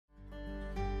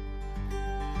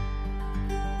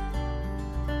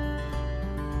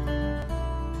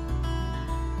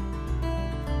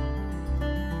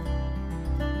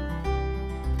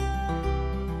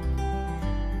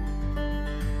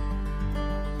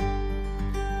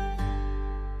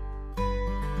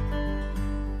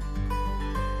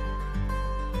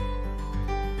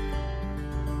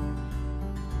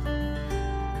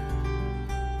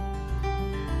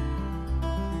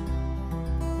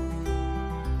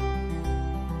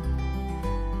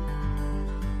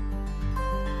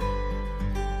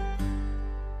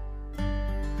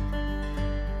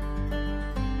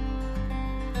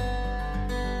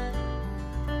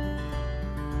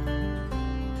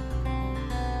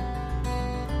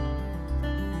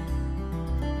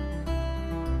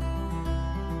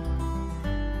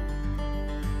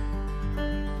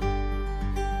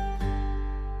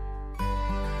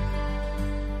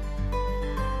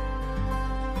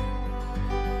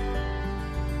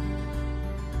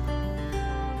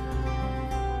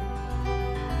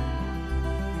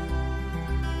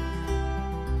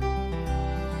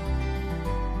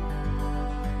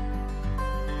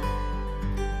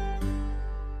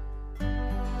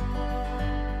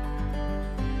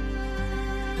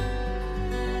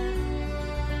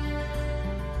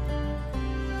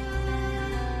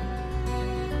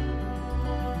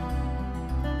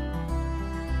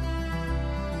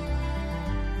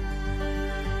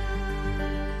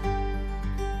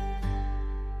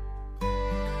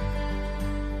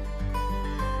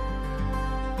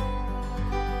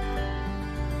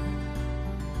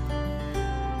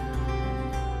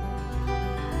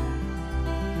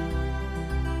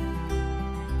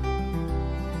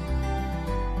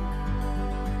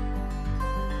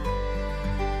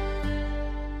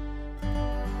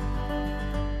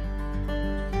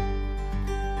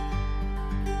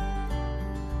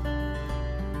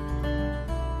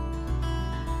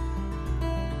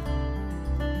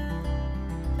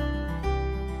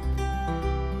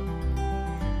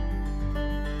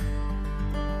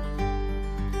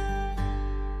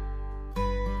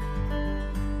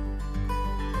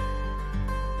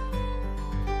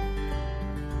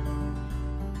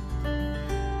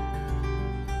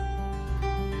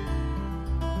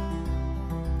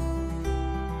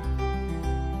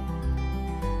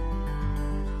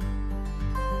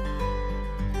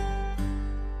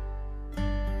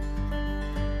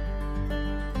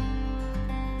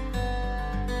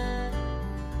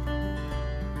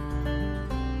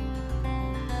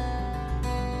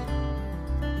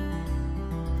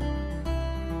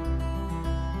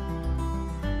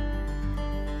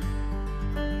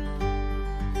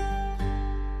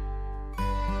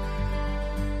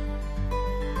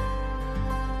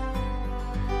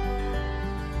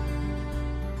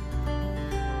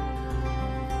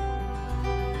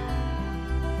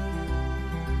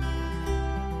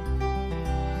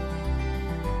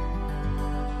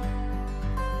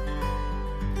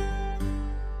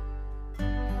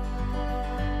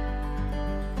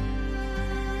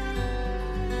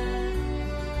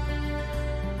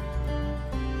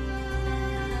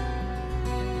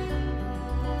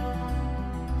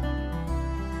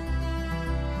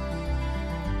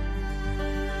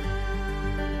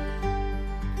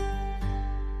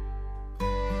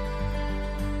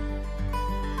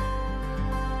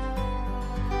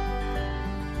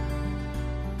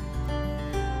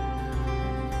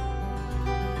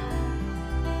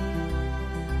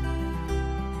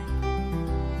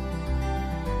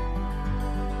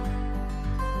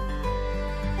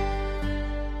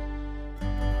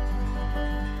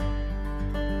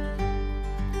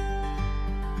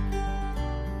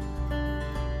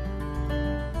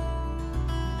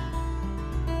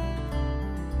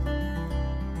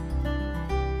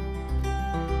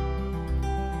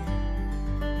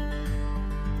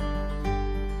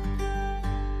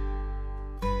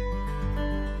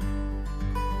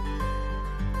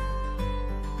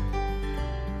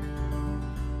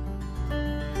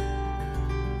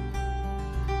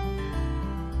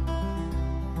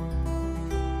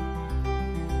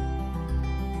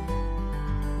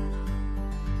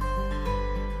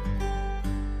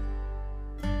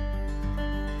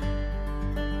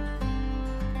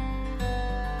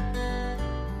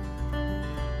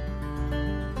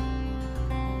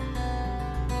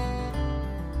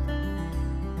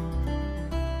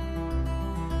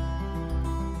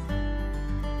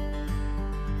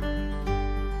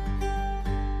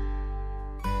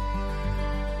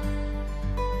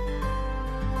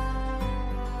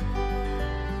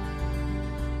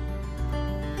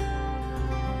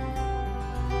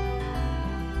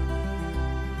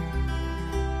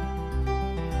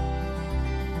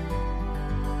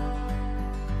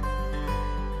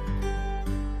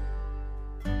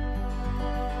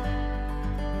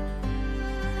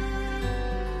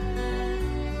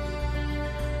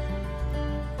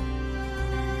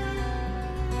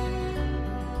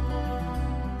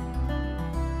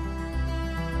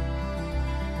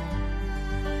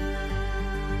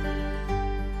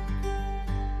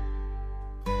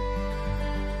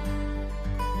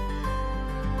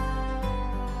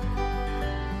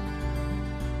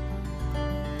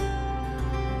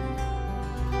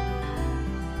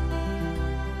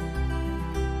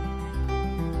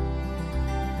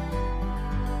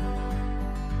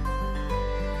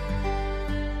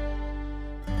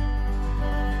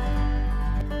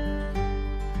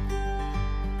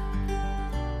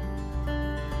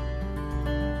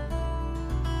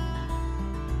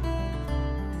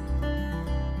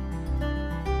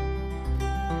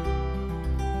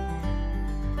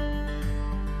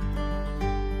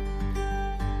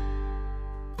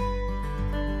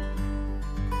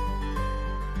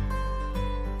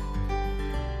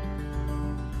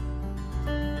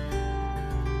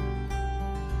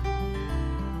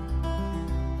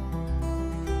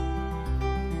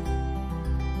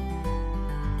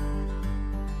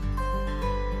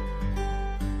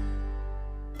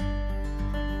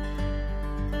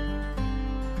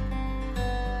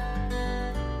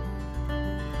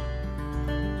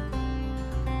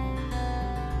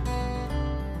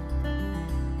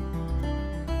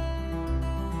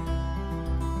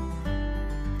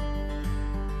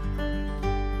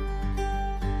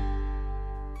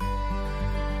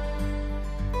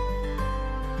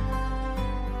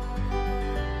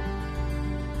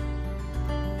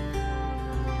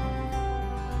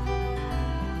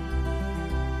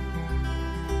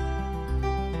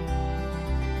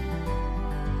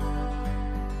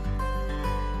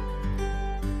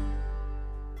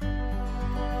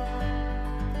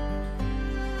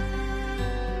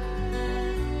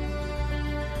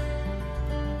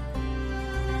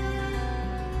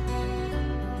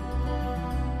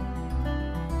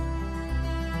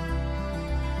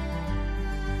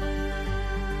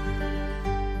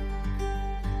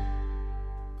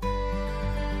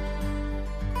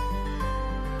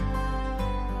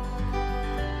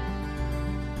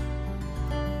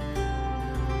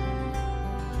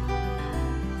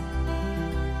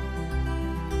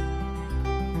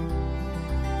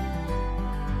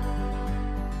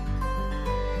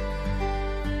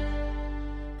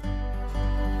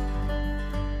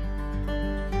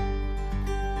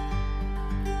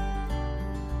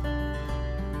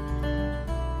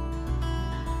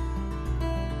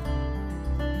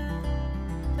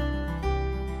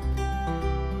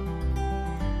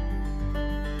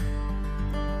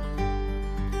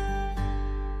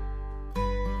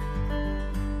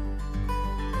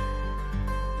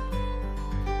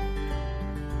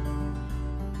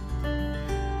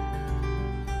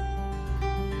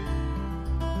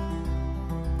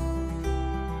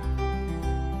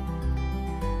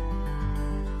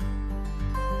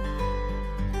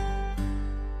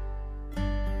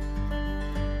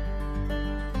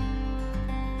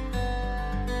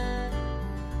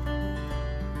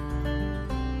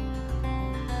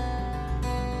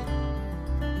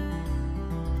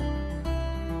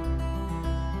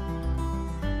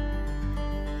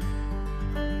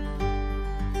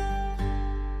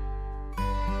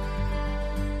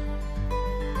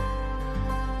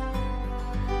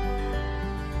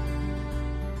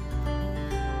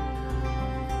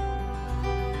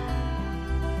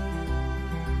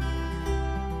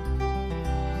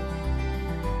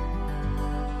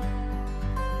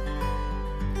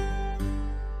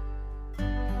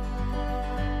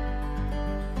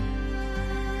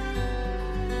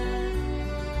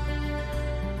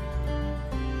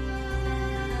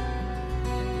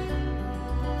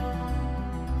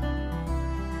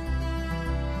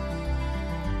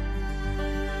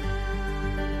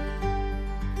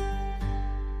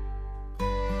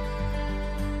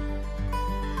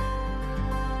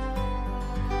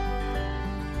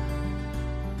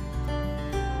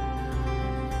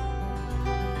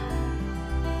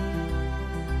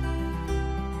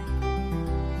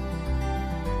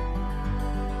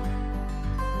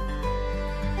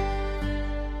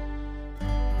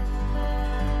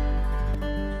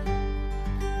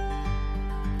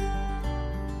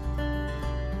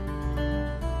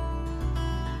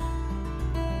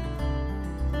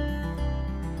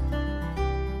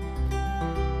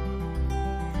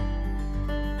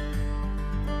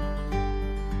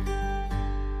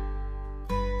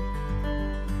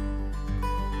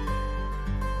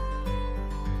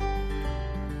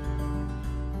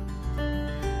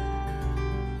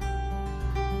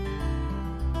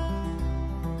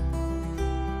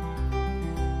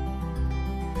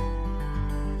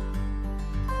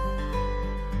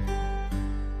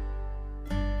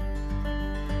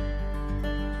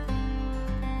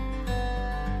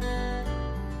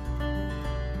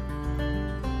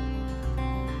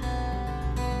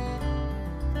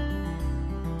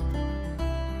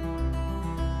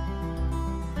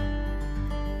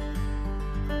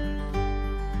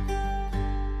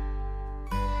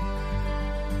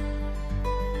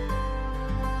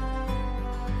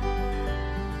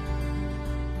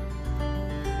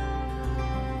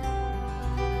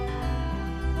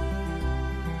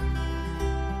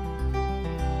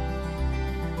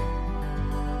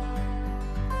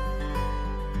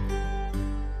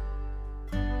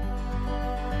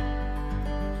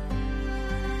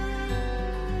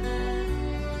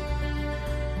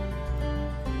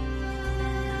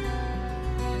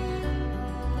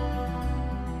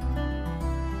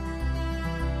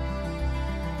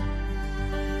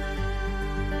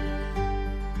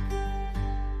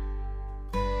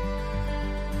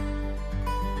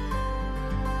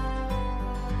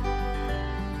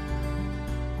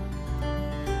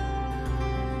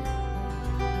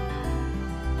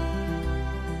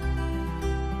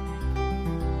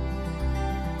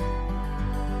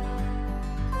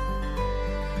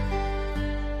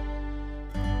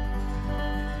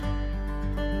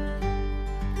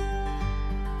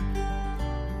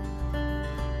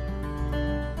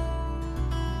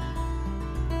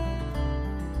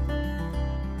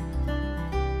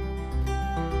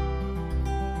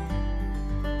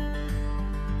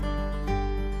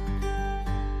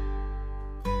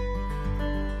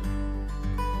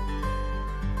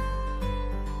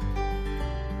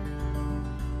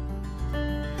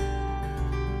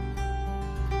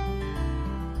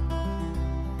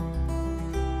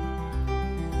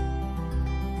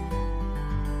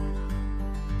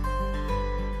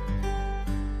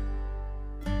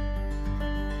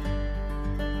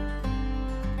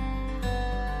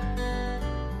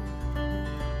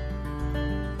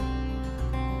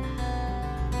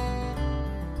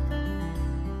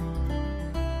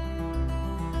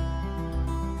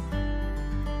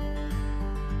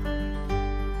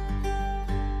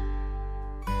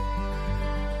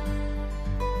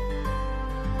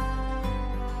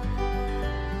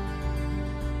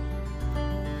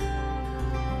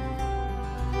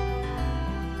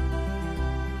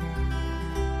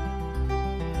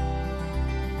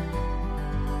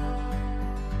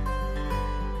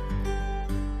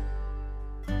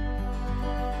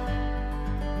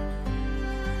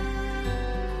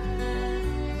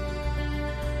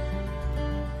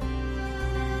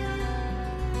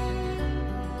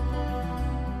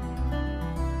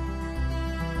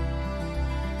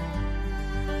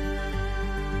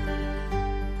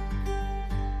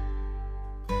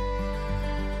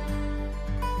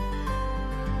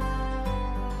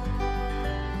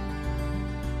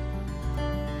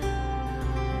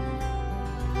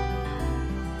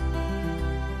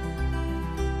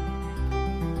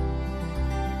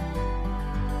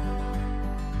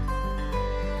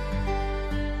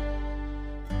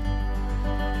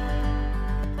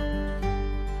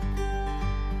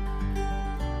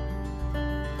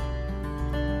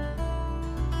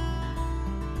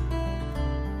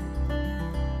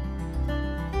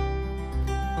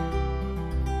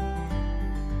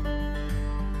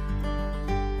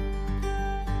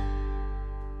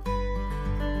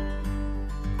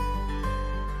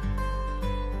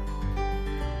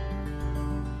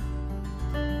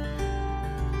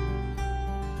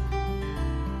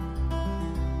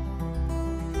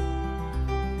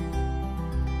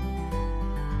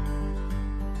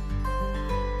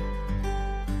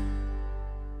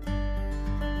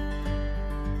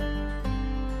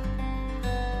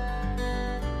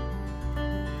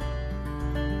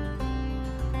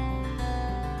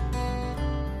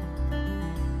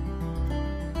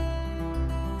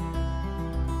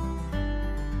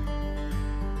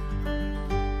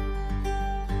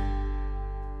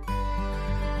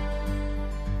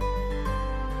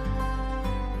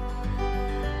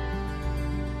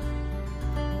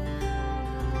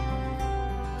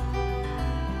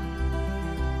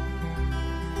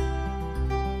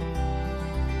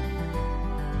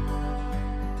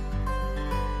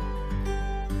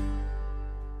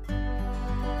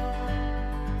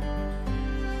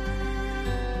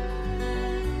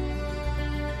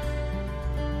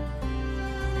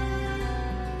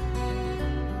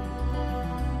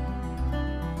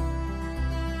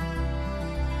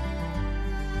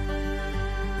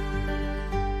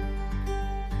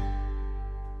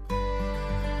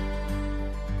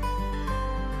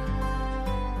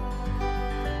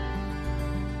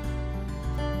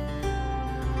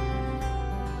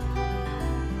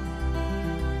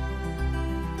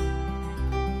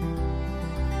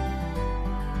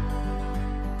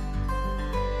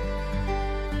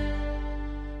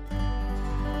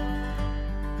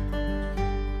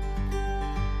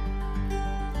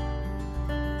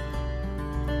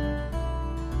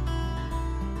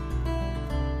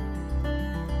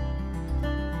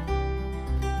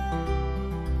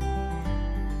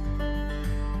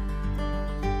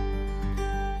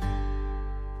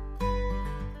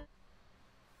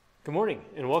Good morning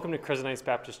and welcome to Crescent Heights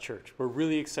Baptist Church. We're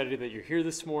really excited that you're here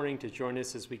this morning to join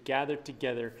us as we gather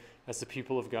together as the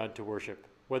people of God to worship.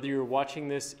 Whether you're watching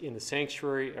this in the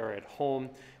sanctuary or at home,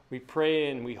 we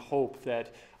pray and we hope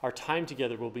that our time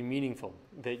together will be meaningful,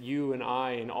 that you and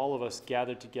I and all of us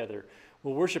gathered together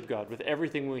will worship God with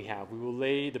everything we have. We will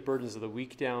lay the burdens of the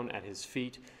week down at his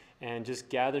feet and just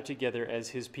gather together as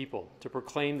his people to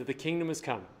proclaim that the kingdom has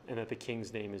come and that the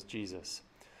King's name is Jesus.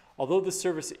 Although this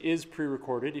service is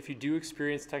pre-recorded, if you do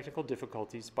experience technical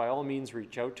difficulties, by all means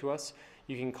reach out to us.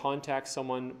 You can contact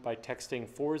someone by texting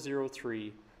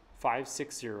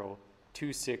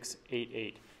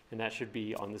 403-560-2688, and that should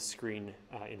be on the screen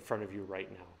in front of you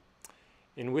right now.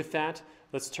 And with that,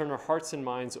 let's turn our hearts and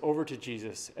minds over to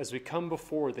Jesus as we come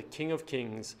before the King of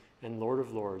Kings and Lord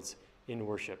of Lords in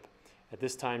worship. At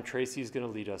this time, Tracy is going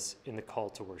to lead us in the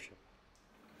call to worship.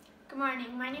 Good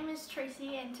morning, my name is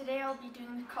Tracy and today I'll be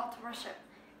doing the call to worship,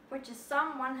 which is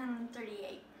Psalm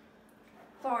 138.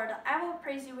 Lord, I will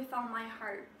praise you with all my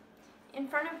heart, in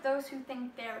front of those who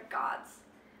think they are gods.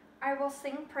 I will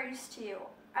sing praise to you.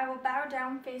 I will bow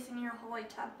down facing your holy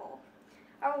temple.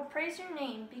 I will praise your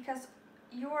name because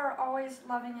you are always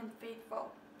loving and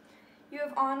faithful. You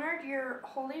have honored your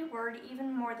holy word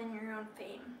even more than your own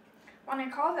fame. When I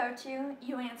called out to you,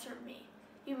 you answered me.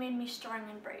 You made me strong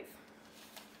and brave.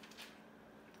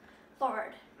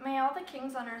 Lord, may all the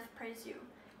kings on earth praise you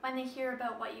when they hear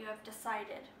about what you have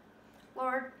decided.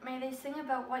 Lord, may they sing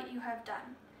about what you have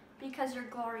done, because your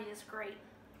glory is great.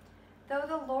 Though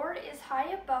the Lord is high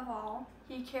above all,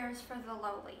 he cares for the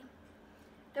lowly.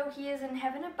 Though he is in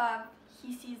heaven above,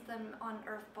 he sees them on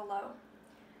earth below.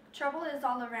 Trouble is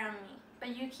all around me,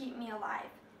 but you keep me alive.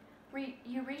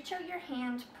 You reach out your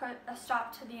hand to put a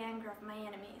stop to the anger of my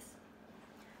enemies.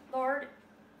 Lord,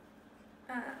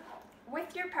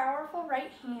 with your powerful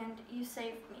right hand, you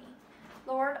saved me.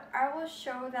 Lord, I will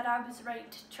show that I was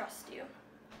right to trust you.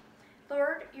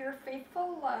 Lord, your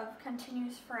faithful love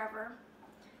continues forever.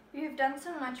 You have done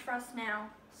so much for us now,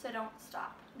 so don't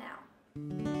stop now.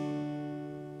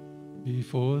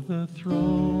 Before the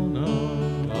throne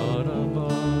of God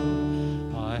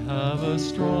above, I have a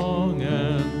strong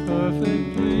and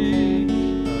perfect plea,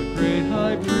 a great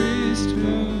high priest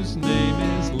whose name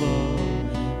is love.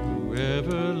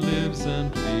 Whoever lives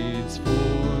and pleads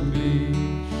for me,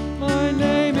 my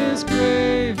name is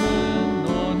graven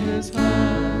on his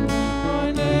hand,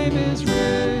 my name is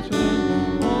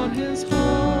written on his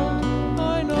heart.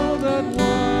 I know that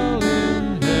while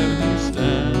in heaven he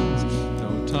stands,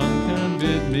 no tongue can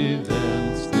bid me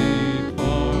thence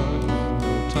depart,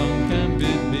 no tongue can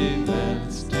bid me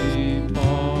thence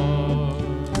depart.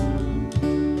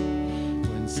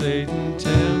 When Satan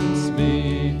tempts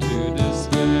me to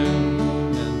despair,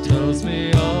 tells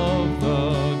me of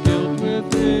the guilt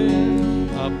within,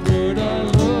 upward I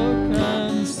look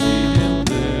and see him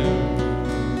there,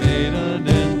 who made an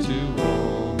end to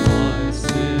all my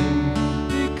sin.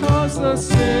 Because the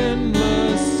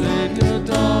sinless Savior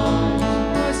died,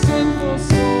 my sinful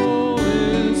soul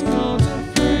is counted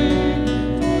free,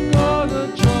 for God the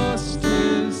just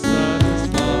is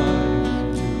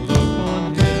satisfied to look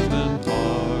on him and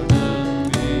pardon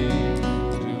me,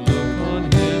 to look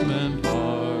on him and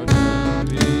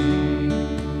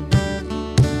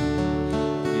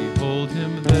behold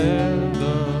him there,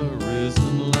 the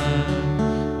risen Lamb,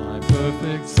 my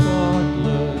perfect,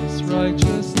 spotless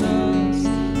righteousness,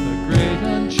 the great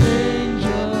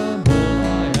unchangeable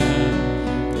I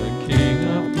am, the King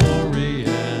of glory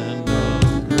and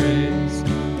of grace.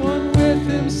 One with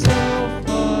himself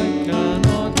I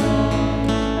cannot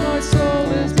die, my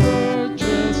soul is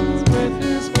purchased with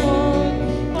his blood,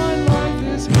 my life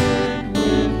is hid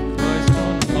with Christ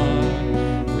on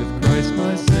high, with Christ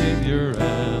my Savior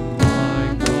and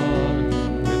my God,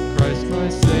 with Christ my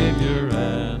Savior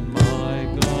and my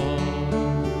God.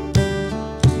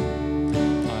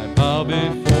 I bow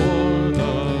before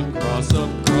the cross of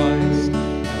Christ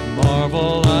and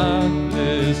marvel at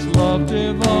his love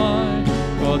divine.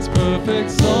 God's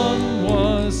perfect Son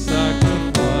was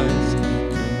sacrificed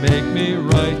to make me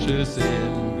righteous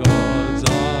in God's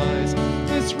eyes.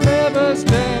 Its river's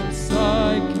depths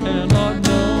I cannot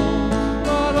know,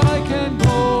 but I can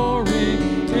glory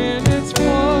in its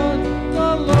flood.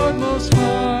 The Lord Most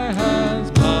High has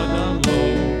bowed down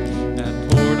low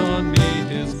and poured on me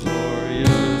his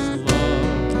glorious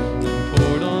love, and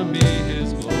poured on me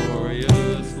his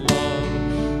glorious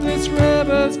love. Its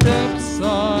river's depths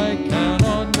I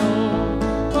cannot know,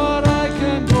 but I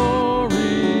can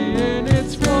glory in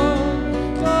its flood.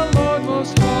 The Lord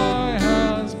Most High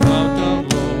has bowed down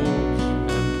low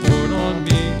and poured on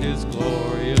me his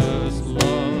glorious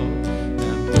love,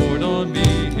 and poured on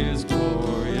me his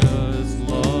glorious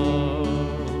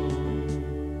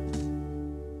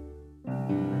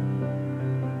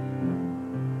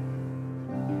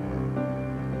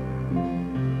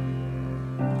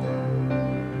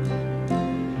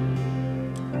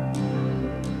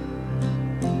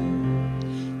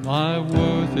My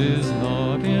worth is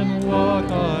not in what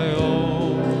I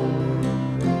own,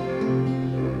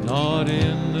 not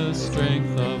in the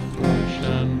strength of flesh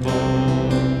and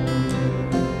bone,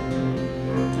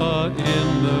 but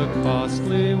in the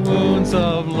costly wounds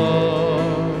of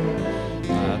love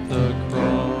at the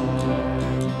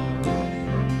cross.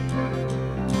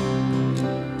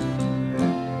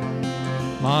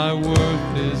 My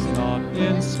worth is not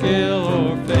in skill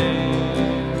or fame,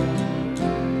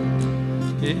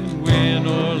 in win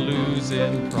or lose,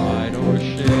 in pride or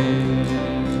shame,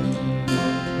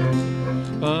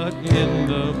 but in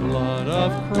the blood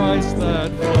of Christ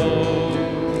that flowed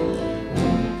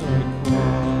at the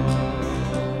cross.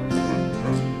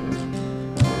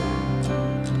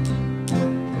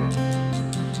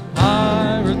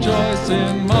 I rejoice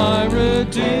in my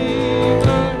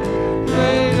Redeemer,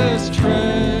 greatest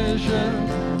treasure,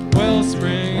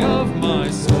 wellspring of my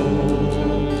soul.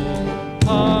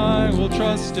 I will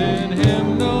trust in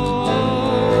him, no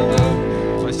other.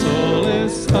 My soul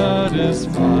is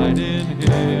satisfied in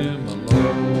him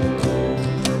alone.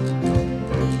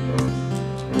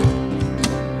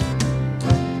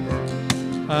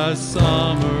 As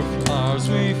summer flowers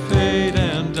we fade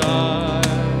and die,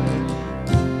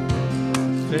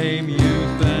 fame,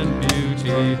 youth, and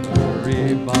beauty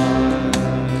hurry by,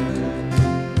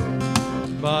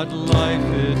 but life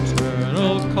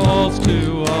eternal calls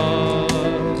to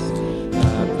us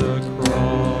at the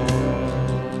cross.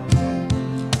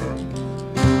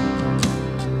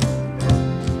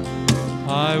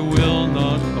 I will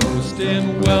not boast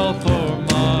in wealth or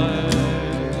might,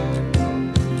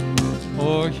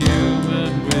 or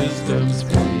human wisdom's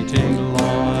fleeting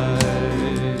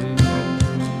light,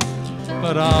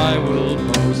 but I will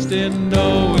boast in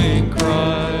knowing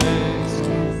Christ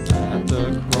at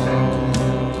the cross.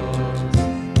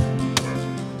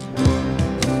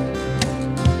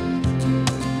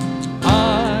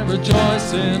 I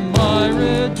rejoice in my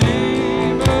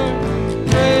Redeemer,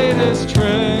 greatest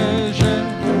treasure,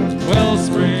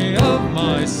 wellspring of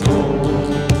my soul.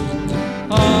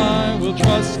 I will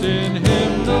trust in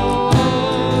him, no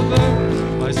other.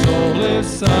 My soul is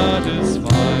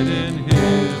satisfied in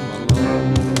him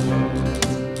alone.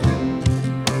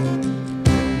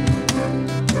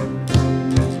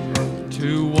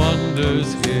 Two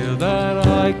wonders here that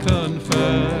I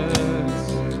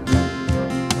confess,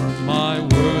 my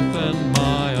worth and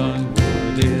my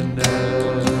unworthiness,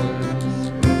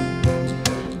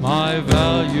 my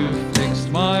value fixed,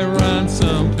 my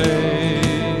ransom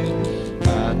paid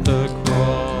at the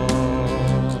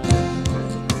cross.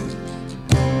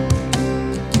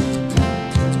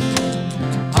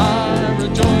 I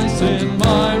rejoice in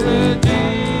my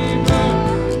Redeemer,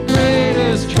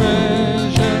 greatest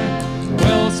treasure,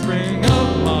 wellspring of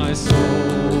my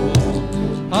soul.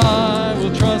 I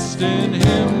will trust in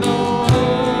him, no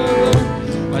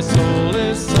other. My soul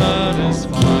is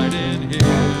satisfied in him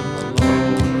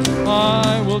alone.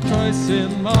 I will trust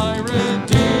in my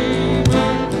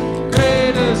Redeemer,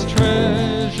 greatest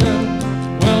treasure,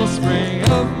 wellspring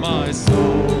of my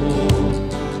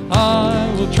soul.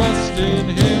 I will trust in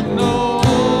him, no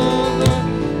other.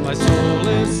 My soul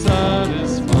is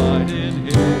satisfied in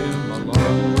him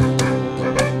alone.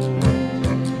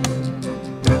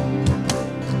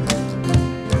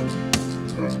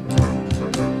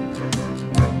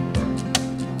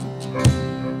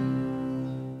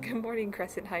 Good morning,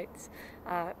 Crescent Heights.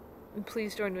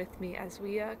 Please join with me as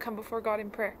we come before God in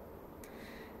prayer.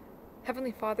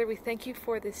 Heavenly Father, we thank you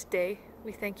for this day.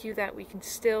 We thank you that we can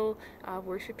still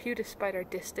worship you despite our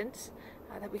distance,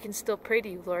 that we can still pray to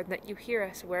you, Lord, and that you hear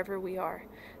us wherever we are.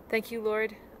 Thank you,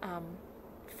 Lord,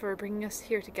 for bringing us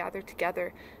here to gather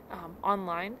together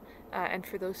online, and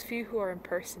for those few who are in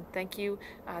person. Thank you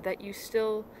that you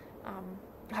still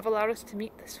have allowed us to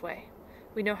meet this way.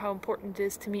 We know how important it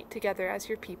is to meet together as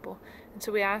your people, and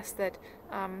so we ask that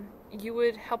you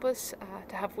would help us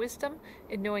to have wisdom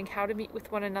in knowing how to meet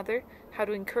with one another, how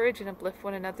to encourage and uplift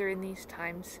one another in these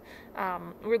times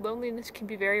where loneliness can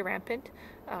be very rampant,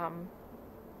 and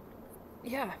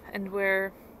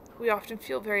where we often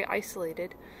feel very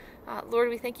isolated. Lord,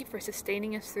 we thank you for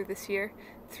sustaining us through this year,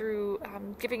 through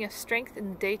giving us strength in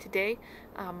the day-to-day,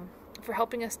 for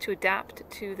helping us to adapt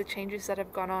to the changes that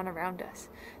have gone on around us.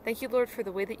 Thank you, Lord, for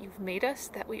the way that you've made us,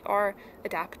 that we are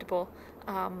adaptable.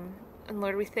 And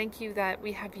Lord, we thank you that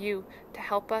we have you to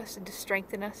help us and to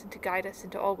strengthen us and to guide us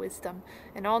into all wisdom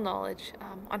and all knowledge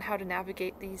on how to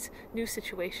navigate these new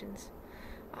situations.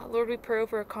 Lord, we pray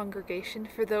over our congregation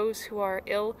for those who are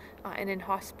ill and in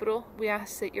hospital. We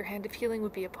ask that your hand of healing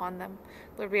would be upon them.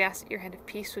 Lord, we ask that your hand of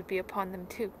peace would be upon them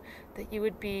too, that you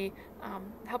would be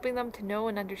helping them to know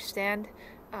and understand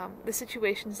the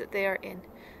situations that they are in,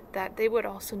 that they would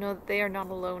also know that they are not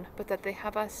alone, but that they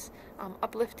have us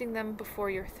uplifting them before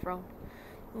your throne.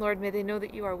 Lord, may they know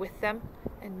that you are with them,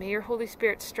 and may your Holy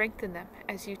Spirit strengthen them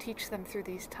as you teach them through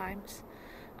these times.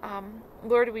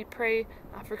 Lord, we pray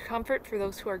for comfort for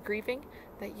those who are grieving,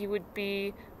 that you would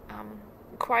be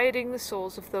quieting the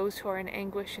souls of those who are in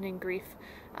anguish and in grief,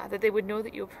 that they would know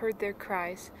that you have heard their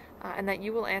cries, and that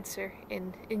you will answer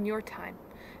in your time.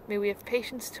 May we have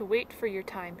patience to wait for your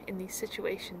time in these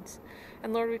situations.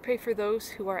 And Lord, we pray for those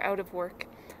who are out of work.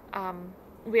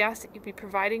 We ask that you be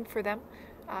providing for them.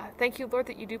 Thank you, Lord,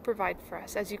 that you do provide for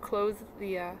us as you clothe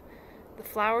the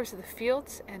flowers of the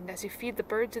fields and as you feed the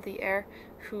birds of the air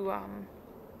who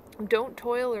don't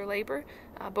toil or labor,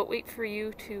 but wait for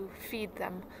you to feed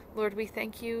them. Lord, we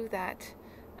thank you that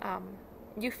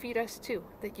you feed us too,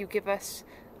 that you give us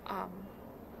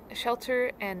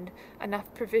shelter and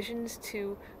enough provisions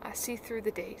to see through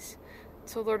the days.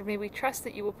 So, Lord, may we trust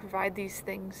that you will provide these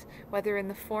things, whether in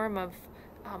the form of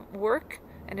work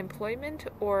and employment,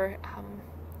 or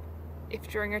if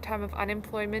during our time of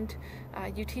unemployment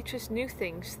you teach us new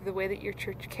things through the way that your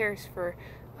church cares for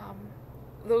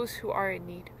those who are in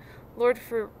need. Lord,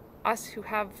 for us who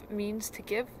have means to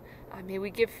give, may we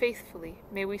give faithfully.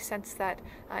 May we sense that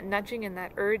nudging and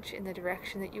that urge in the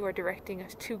direction that you are directing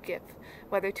us to give,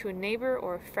 whether to a neighbor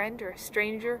or a friend or a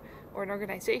stranger or an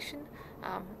organization.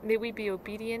 May we be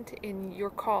obedient in your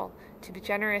call to be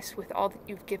generous with all that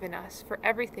you've given us, for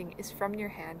everything is from your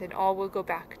hand and all will go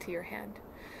back to your hand.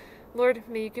 Lord,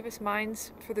 may you give us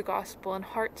minds for the gospel and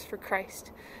hearts for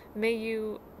Christ. May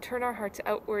you turn our hearts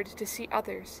outward to see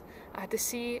others, to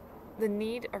see the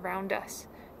need around us,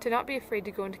 to not be afraid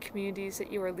to go into communities that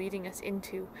you are leading us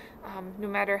into, no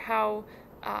matter how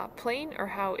plain or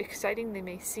how exciting they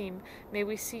may seem. May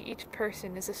we see each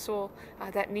person as a soul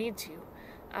that needs you.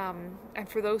 And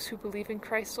for those who believe in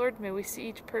Christ, Lord, may we see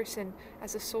each person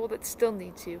as a soul that still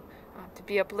needs you, to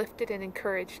be uplifted and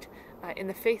encouraged in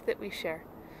the faith that we share.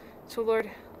 So,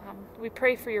 Lord, we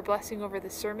pray for your blessing over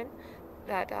this sermon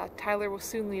that Tyler will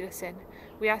soon lead us in.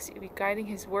 We ask that you be guiding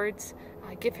his words,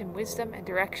 give him wisdom and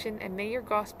direction, and may your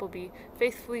gospel be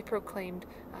faithfully proclaimed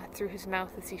through his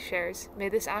mouth as he shares. May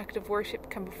this act of worship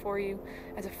come before you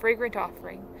as a fragrant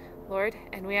offering, Lord,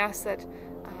 and we ask that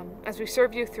as we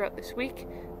serve you throughout this week,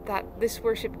 that this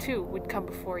worship too would come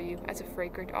before you as a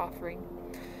fragrant offering.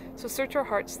 So search our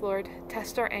hearts, Lord,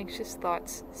 test our anxious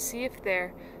thoughts, see if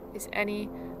there is any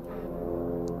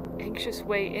anxious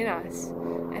way in us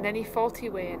and any faulty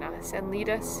way in us, and lead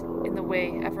us in the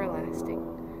way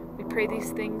everlasting. We pray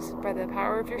these things by the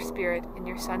power of your Spirit in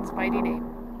your Son's mighty name.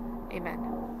 Amen.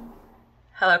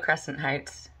 Hello, Crescent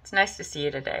Heights. It's nice to see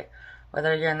you today,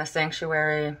 whether you're in the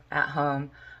sanctuary, at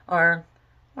home, or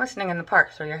listening in the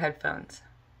park through your headphones.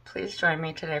 Please join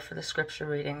me today for the scripture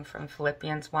reading from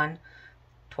Philippians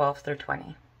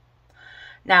 1:12-20.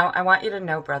 Now, I want you to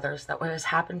know, brothers, that what has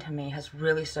happened to me has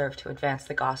really served to advance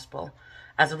the gospel.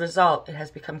 As a result, it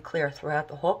has become clear throughout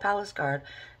the whole palace guard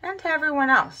and to everyone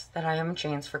else that I am in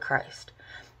chains for Christ.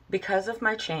 Because of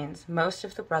my chains, most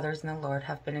of the brothers in the Lord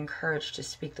have been encouraged to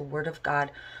speak the word of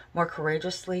God more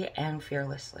courageously and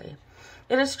fearlessly.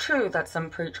 It is true that some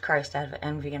preach Christ out of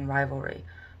envy and rivalry,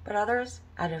 but others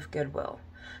out of goodwill.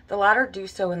 The latter do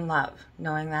so in love,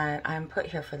 knowing that I am put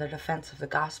here for the defense of the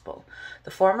gospel.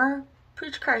 The former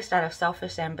preach Christ out of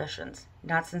selfish ambitions,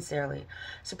 not sincerely,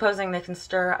 supposing they can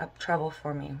stir up trouble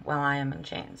for me while I am in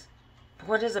chains. But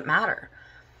what does it matter?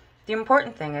 The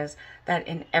important thing is that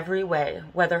in every way,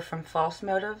 whether from false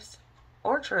motives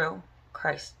or true,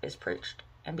 Christ is preached.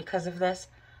 And because of this,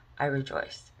 I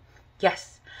rejoice.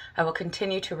 Yes, I will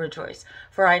continue to rejoice,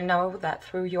 for I know that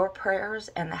through your prayers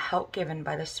and the help given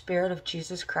by the Spirit of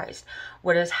Jesus Christ,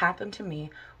 what has happened to me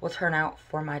will turn out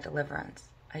for my deliverance.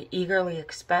 I eagerly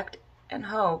expect and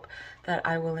hope that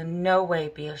I will in no way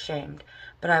be ashamed,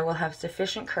 but I will have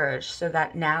sufficient courage so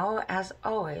that now, as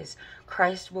always,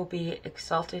 Christ will be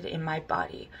exalted in my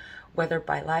body, whether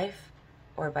by life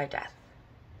or by death.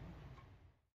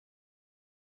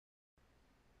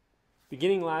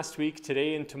 Beginning last week,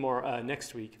 today and tomorrow,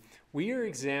 next week, we are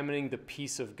examining the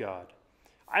peace of God.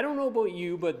 I don't know about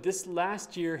you, but this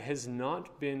last year has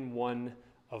not been one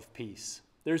of peace.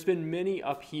 There's been many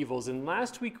upheavals, and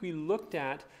last week we looked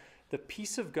at the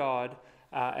peace of God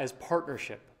as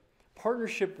partnership.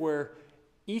 Partnership where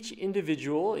each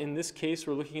individual, in this case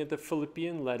we're looking at the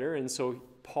Philippian letter, and so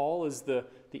Paul is the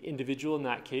individual in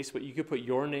that case, but you could put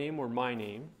your name or my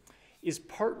name, is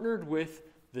partnered with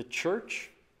the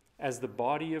church as the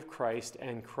body of Christ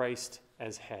and Christ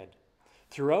as head.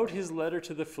 Throughout his letter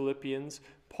to the Philippians,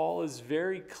 Paul is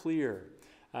very clear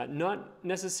not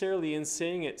necessarily in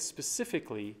saying it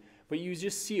specifically, but you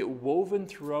just see it woven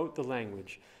throughout the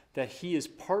language, that he is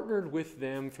partnered with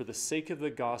them for the sake of the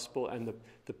gospel, and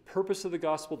the purpose of the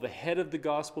gospel, the head of the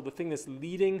gospel, the thing that's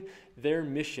leading their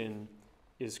mission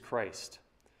is Christ.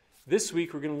 This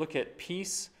week we're going to look at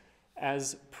peace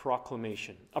as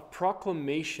proclamation, a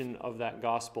proclamation of that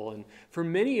gospel. And for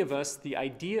many of us, the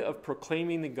idea of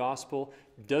proclaiming the gospel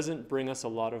doesn't bring us a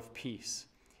lot of peace.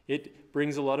 It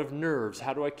brings a lot of nerves.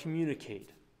 How do I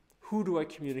communicate? Who do I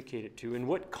communicate it to? In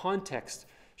what context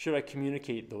should I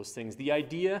communicate those things? The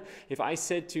idea, if I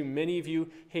said to many of you,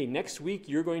 hey, next week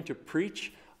you're going to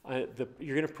preach,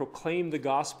 you're going to proclaim the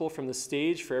gospel from the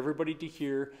stage for everybody to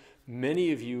hear,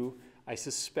 many of you, I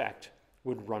suspect,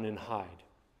 would run and hide.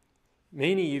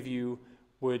 Many of you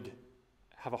would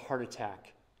have a heart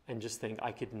attack and just think,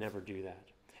 I could never do that.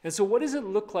 And so what does it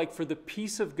look like for the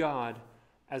peace of God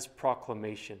as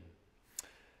proclamation?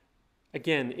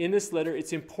 Again, in this letter,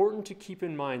 it's important to keep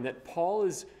in mind that Paul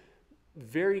is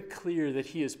very clear that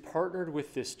he is partnered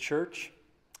with this church.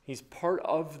 He's part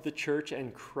of the church,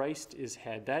 and Christ is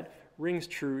head. That rings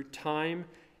true time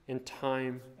and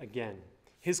time again.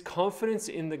 His confidence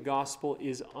in the gospel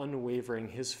is unwavering.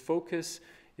 His focus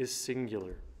is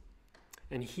singular.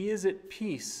 And he is at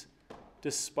peace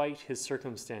despite his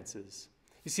circumstances.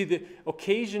 You see, the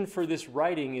occasion for this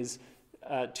writing is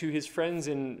to his friends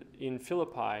in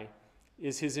Philippi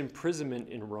is his imprisonment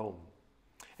in Rome.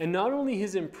 And not only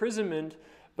his imprisonment,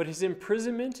 but his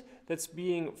imprisonment that's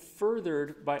being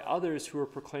furthered by others who are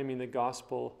proclaiming the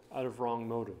gospel out of wrong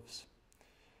motives.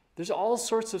 There's all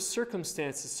sorts of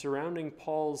circumstances surrounding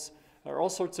Paul's, or all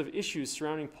sorts of issues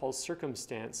surrounding Paul's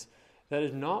circumstance that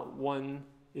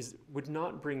would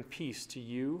not bring peace to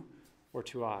you or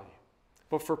to I.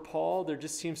 But for Paul, there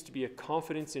just seems to be a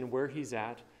confidence in where he's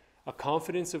at, a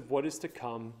confidence of what is to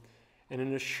come, and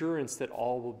an assurance that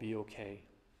all will be okay.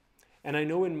 And I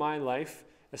know in my life,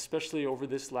 especially over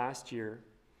this last year,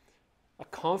 a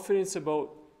confidence about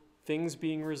things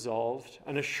being resolved,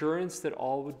 an assurance that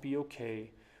all would be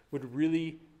okay, would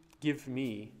really give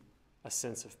me a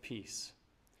sense of peace.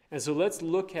 And so let's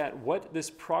look at what this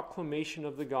proclamation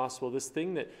of the gospel, this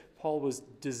thing that Paul was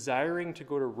desiring to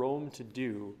go to Rome to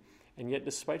do, and yet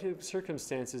despite his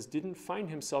circumstances didn't find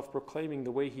himself proclaiming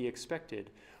the way he expected.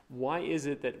 Why is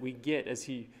it that we get, as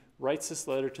he writes this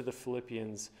letter to the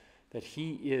Philippians, that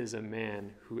he is a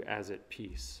man who is at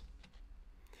peace?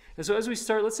 And so as we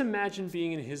start, let's imagine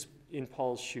being in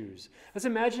Paul's shoes. Let's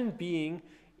imagine being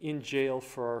in jail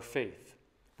for our faith.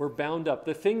 We're bound up.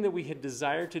 The thing that we had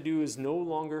desired to do is no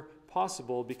longer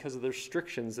possible because of the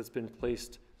restrictions that's been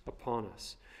placed upon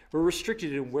us. We're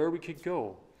restricted in where we could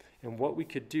go and what we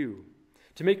could do.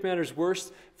 To make matters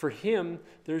worse, for him,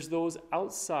 there's those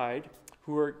outside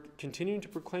who are continuing to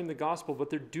proclaim the gospel, but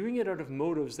they're doing it out of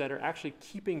motives that are actually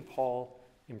keeping Paul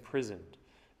imprisoned.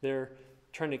 They're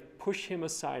trying to push him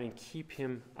aside and keep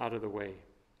him out of the way.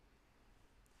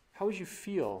 How would you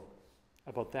feel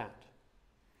about that?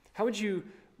 How would you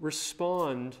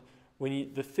respond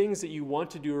when the things that you want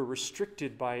to do are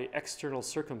restricted by external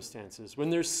circumstances? When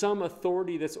there's some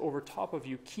authority that's over top of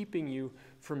you, keeping you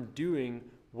from doing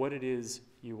what it is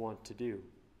you want to do?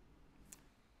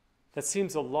 That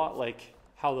seems a lot like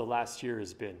how the last year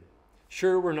has been.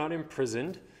 Sure, we're not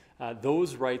imprisoned.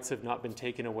 Those rights have not been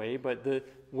taken away, but the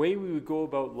way we would go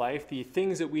about life, the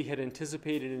things that we had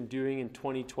anticipated in doing in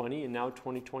 2020 and now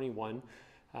 2021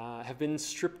 have been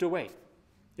stripped away.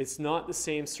 It's not the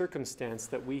same circumstance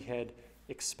that we had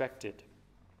expected.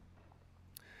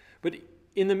 But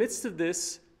in the midst of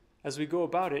this, as we go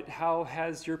about it, how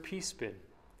has your peace been?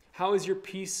 How has your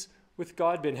peace with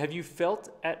God been? Have you felt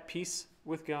at peace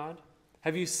with God?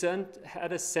 Have you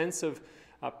had a sense of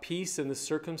peace in the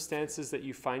circumstances that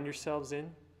you find yourselves in?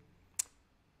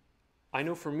 I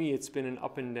know for me it's been an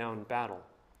up and down battle.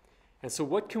 And so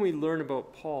what can we learn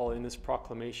about Paul in this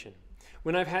proclamation?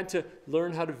 When I've had to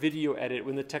learn how to video edit,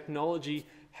 when the technology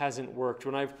hasn't worked,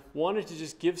 when I've wanted to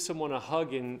just give someone a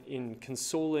hug in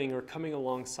consoling or coming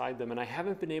alongside them, and I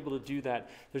haven't been able to do that,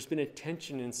 there's been a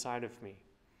tension inside of me.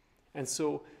 And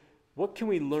so what can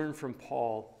we learn from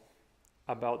Paul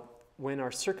about when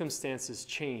our circumstances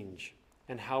change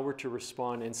and how we're to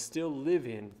respond and still live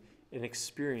in and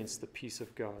experience the peace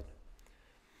of God?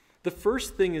 The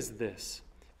first thing is this: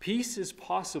 peace is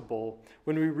possible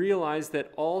when we realize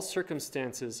that all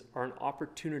circumstances are an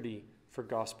opportunity for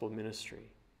gospel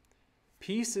ministry.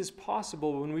 Peace is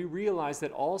possible when we realize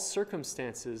that all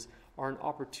circumstances are an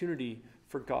opportunity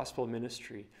for gospel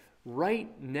ministry. Right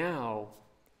now,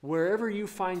 wherever you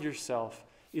find yourself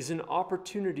is an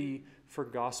opportunity for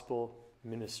gospel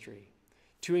ministry,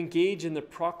 to engage in the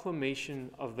proclamation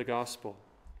of the gospel.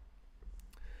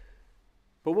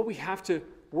 But what we have to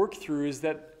work through is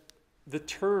that the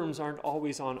terms aren't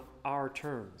always on our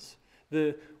terms.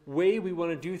 The way we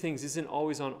want to do things isn't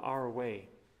always on our way.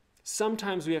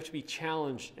 Sometimes we have to be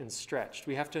challenged and stretched.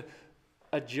 We have to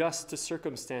adjust to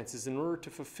circumstances in order to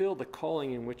fulfill the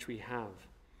calling in which we have.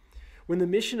 When the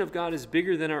mission of God is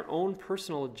bigger than our own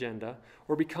personal agenda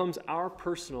or becomes our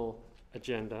personal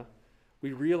agenda,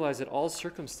 we realize that all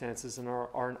circumstances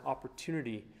are an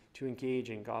opportunity to engage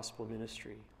in gospel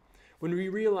ministry. When we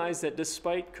realize that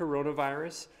despite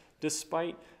coronavirus,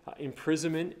 despite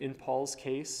imprisonment in Paul's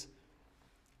case,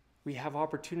 we have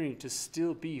opportunity to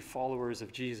still be followers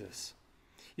of Jesus.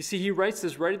 You see, he writes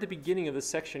this right at the beginning of the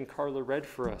section Carla read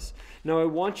for us. Now, I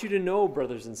want you to know,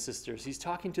 brothers and sisters, he's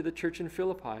talking to the church in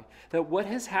Philippi, that what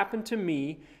has happened to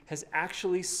me has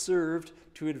actually served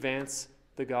to advance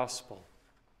the gospel.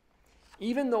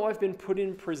 Even though I've been put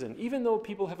in prison, even though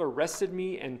people have arrested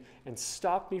me and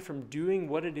stopped me from doing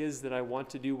what it is that I want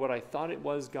to do, what I thought it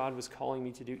was God was calling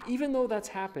me to do, even though that's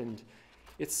happened,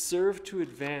 it's served to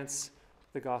advance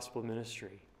the gospel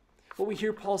ministry. What we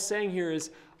hear Paul saying here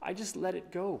is, I just let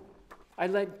it go. I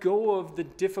let go of the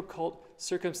difficult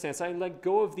circumstance. I let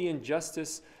go of the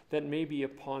injustice that may be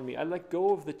upon me. I let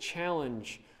go of the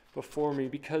challenge before me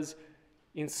because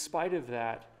in spite of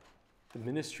that, the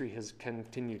ministry has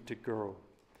continued to grow.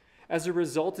 As a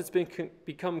result, it's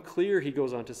become clear, he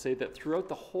goes on to say, that throughout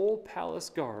the whole palace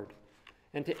guard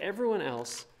and to everyone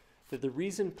else, that the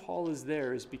reason Paul is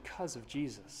there is because of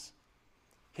Jesus.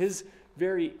 His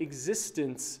very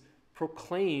existence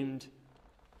proclaimed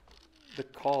the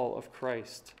call of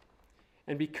Christ.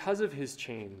 And because of his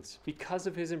chains, because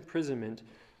of his imprisonment,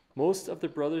 most of the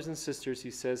brothers and sisters,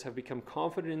 he says, have become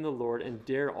confident in the Lord and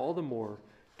dare all the more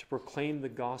to proclaim the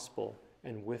gospel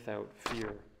and without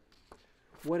fear.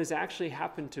 What has actually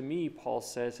happened to me, Paul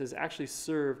says, has actually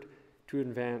served to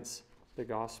advance the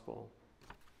gospel.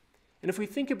 And if we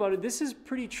think about it, this is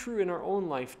pretty true in our own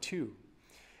life too.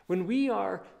 When we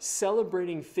are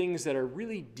celebrating things that are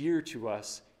really dear to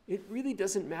us, it really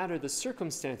doesn't matter the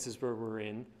circumstances where we're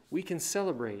in, we can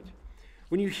celebrate.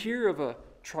 When you hear of a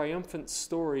triumphant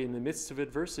story in the midst of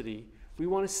adversity, we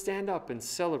want to stand up and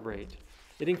celebrate.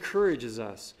 It encourages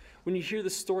us. When you hear the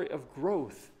story of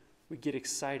growth, we get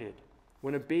excited.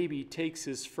 When a baby takes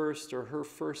his first or her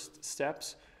first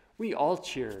steps, we all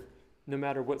cheer, no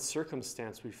matter what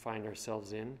circumstance we find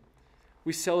ourselves in.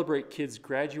 We celebrate kids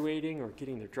graduating or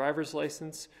getting their driver's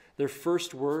license, their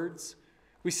first words.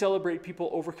 We celebrate people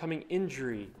overcoming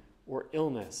injury or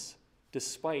illness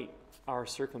despite our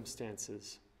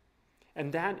circumstances.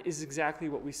 And that is exactly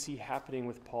what we see happening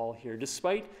with Paul here.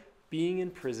 Despite being in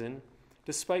prison,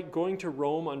 despite going to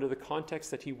Rome under the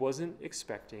context that he wasn't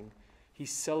expecting, he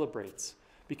celebrates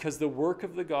because the work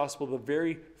of the gospel, the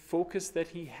very focus that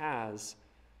he has,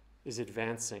 is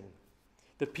advancing.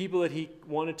 The people that he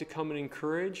wanted to come and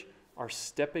encourage are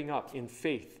stepping up in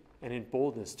faith and in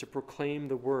boldness to proclaim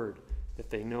the word that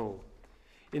they know.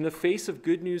 In the face of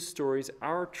good news stories,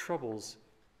 our troubles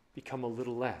become a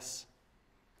little less.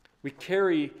 We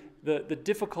carry, the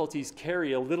difficulties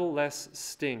carry a little less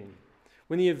sting.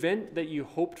 When the event that you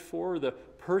hoped for, the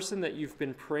person that you've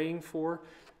been praying for,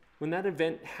 when that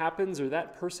event happens or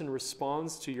that person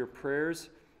responds to your prayers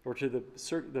or to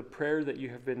the prayer that you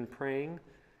have been praying,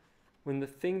 when the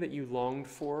thing that you longed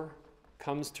for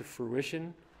comes to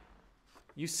fruition,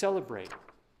 you celebrate.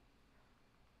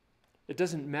 It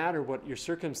doesn't matter what your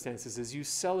circumstances is, you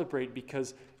celebrate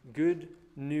because good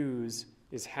news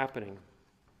is happening.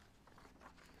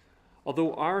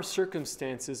 Although our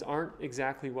circumstances aren't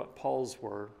exactly what Paul's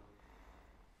were,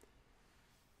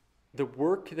 the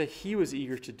work that he was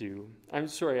eager to do,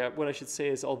 what I should say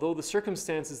is, although the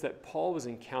circumstances that Paul was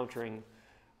encountering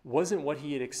wasn't what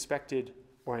he had expected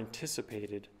or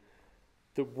anticipated,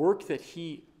 the work that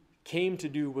he came to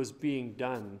do was being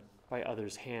done by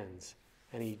others' hands.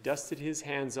 And he dusted his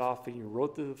hands off and he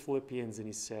wrote to the Philippians and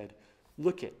he said,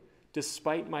 look it,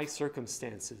 despite my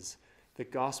circumstances, the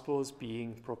gospel is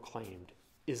being proclaimed.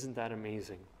 Isn't that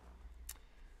amazing?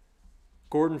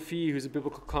 Gordon Fee, who's a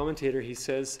biblical commentator, he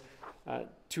says,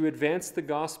 to advance the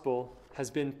gospel has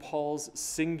been Paul's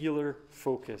singular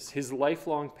focus, his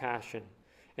lifelong passion.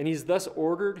 And he's thus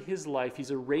ordered his life,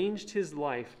 he's arranged his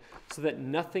life so that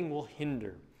nothing will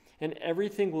hinder and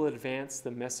everything will advance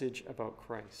the message about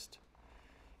Christ.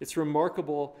 It's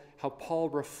remarkable how Paul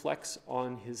reflects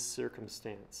on his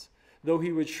circumstance. Though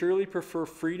he would surely prefer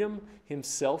freedom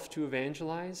himself to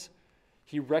evangelize,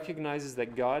 he recognizes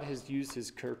that God has used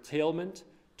his curtailment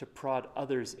to prod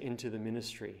others into the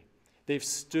ministry. They've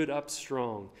stood up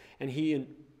strong, and he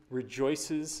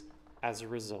rejoices as a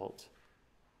result.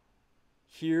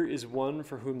 Here is one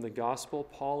for whom the gospel,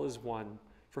 Paul is one,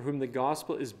 for whom the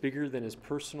gospel is bigger than his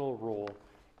personal role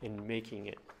in making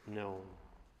it known.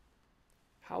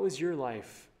 How is your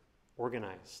life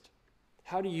organized?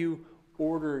 How do you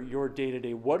order your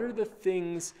day-to-day? What are the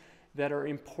things that are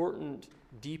important,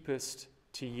 deepest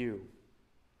to you?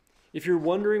 If you're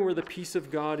wondering where the peace of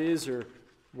God is, or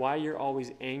why you're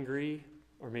always angry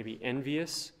or maybe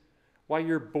envious, why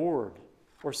you're bored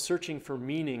or searching for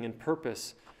meaning and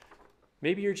purpose,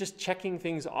 maybe you're just checking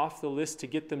things off the list to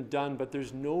get them done, but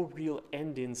there's no real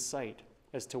end in sight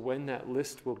as to when that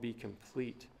list will be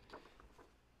complete.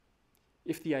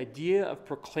 If the idea of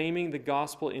proclaiming the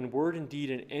gospel in word and deed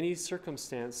in any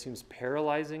circumstance seems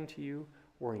paralyzing to you,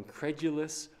 or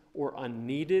incredulous, or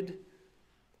unneeded,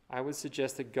 I would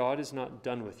suggest that God is not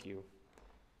done with you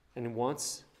and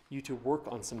wants you to work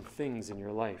on some things in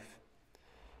your life.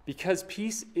 Because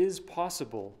peace is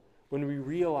possible when we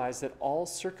realize that all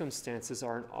circumstances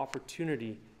are an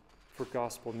opportunity for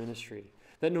gospel ministry.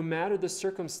 That no matter the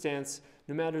circumstance,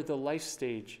 no matter the life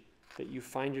stage that you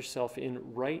find yourself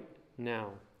in right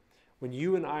now, when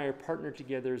you and I are partnered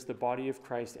together as the body of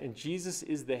Christ, and Jesus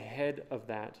is the head of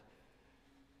that,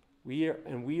 we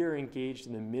are engaged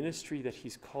in the ministry that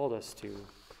he's called us to.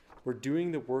 We're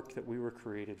doing the work that we were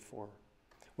created for.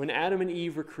 When Adam and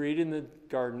Eve were created in the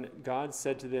garden, God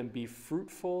said to them, "Be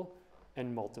fruitful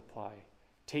and multiply.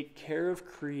 Take care of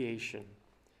creation."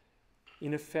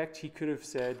 In effect, he could have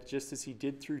said, just as he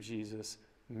did through Jesus,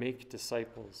 make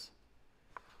disciples.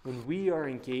 When we are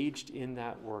engaged in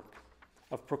that work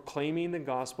of proclaiming the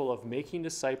gospel, of making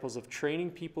disciples, of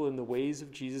training people in the ways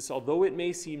of Jesus, although it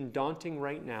may seem daunting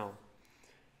right now,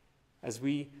 as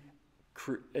we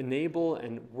enable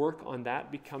and work on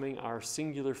that becoming our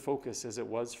singular focus as it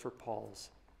was for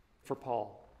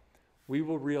Paul, we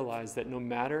will realize that no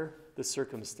matter the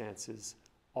circumstances,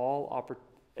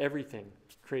 everything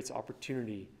creates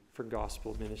opportunity for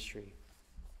gospel ministry.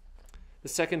 The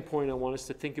second point I want us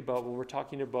to think about when we're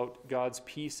talking about God's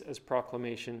peace as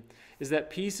proclamation is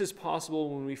that peace is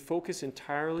possible when we focus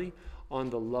entirely on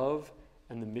the love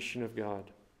and the mission of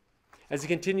God. As he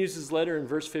continues his letter in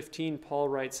verse 15, Paul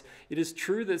writes, "It is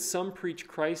true that some preach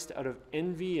Christ out of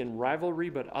envy and rivalry,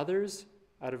 but others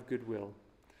out of goodwill.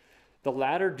 The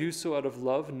latter do so out of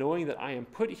love, knowing that I am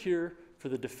put here for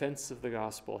the defense of the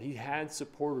gospel." He had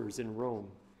supporters in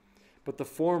Rome. But the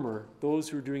former, those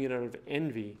who are doing it out of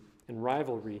envy and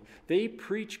rivalry, they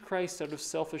preach Christ out of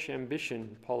selfish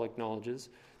ambition, Paul acknowledges,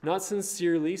 not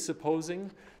sincerely,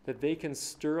 supposing that they can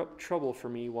stir up trouble for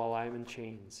me while I am in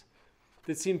chains.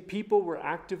 It seemed people were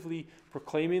actively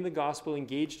proclaiming the gospel,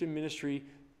 engaged in ministry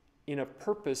in a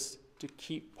purpose to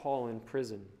keep Paul in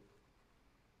prison.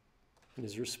 In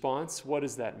his response, what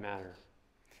does that matter?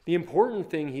 The important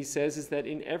thing, he says, is that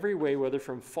in every way, whether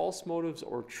from false motives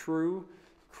or true,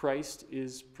 Christ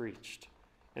is preached.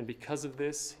 And because of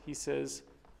this, he says,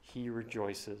 he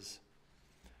rejoices.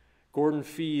 Gordon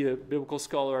Fee, a biblical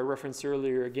scholar I referenced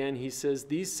earlier, again, he says,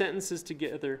 these sentences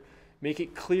together make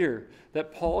it clear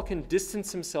that Paul can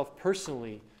distance himself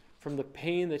personally from the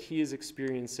pain that he is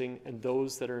experiencing and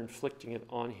those that are inflicting it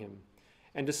on him.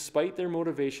 And despite their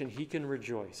motivation, he can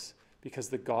rejoice because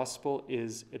the gospel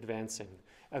is advancing.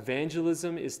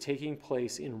 Evangelism is taking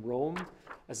place in Rome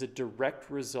as a direct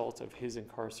result of his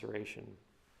incarceration.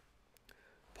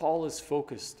 Paul is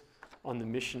focused on the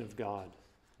mission of God,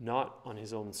 not on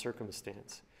his own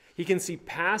circumstance. He can see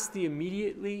past the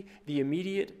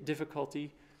immediate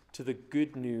difficulty to the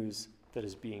good news that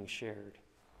is being shared.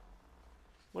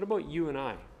 What about you and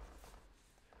I?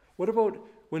 What about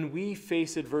when we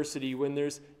face adversity, when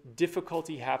there's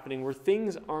difficulty happening, where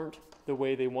things aren't the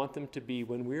way they want them to be,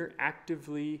 when we're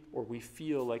actively or we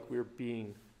feel like we're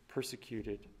being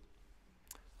persecuted?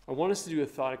 I want us to do a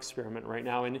thought experiment right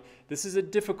now, and this is a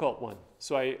difficult one,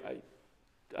 so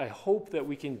I hope that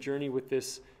we can journey with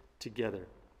this together.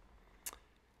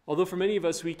 Although for many of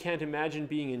us, we can't imagine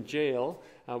being in jail,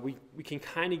 we can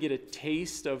kind of get a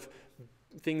taste of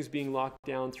things being locked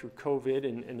down through COVID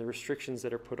and the restrictions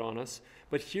that are put on us.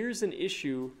 But here's an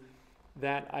issue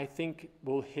that I think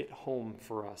will hit home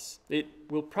for us. It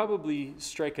will probably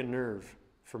strike a nerve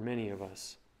for many of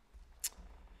us.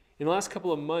 In the last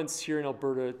couple of months here in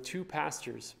Alberta, 2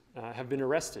 pastors have been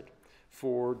arrested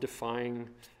for defying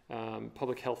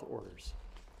public health orders.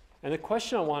 And the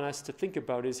question I want us to think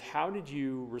about is, how did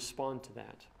you respond to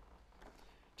that?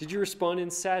 Did you respond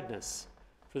in sadness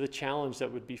for the challenge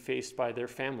that would be faced by their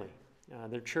family,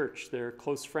 their church, their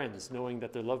close friends, knowing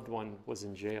that their loved one was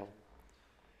in jail?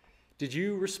 Did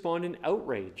you respond in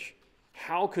outrage?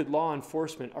 How could law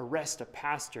enforcement arrest a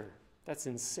pastor? That's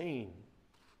insane.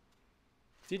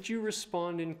 Did you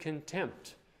respond in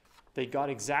contempt? They got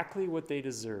exactly what they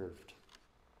deserved.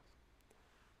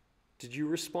 Did you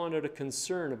respond out of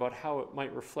concern about how it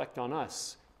might reflect on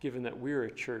us, given that we're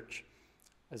a church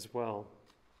as well?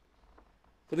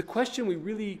 But the question we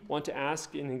really want to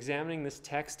ask in examining this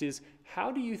text is,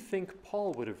 how do you think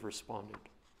Paul would have responded?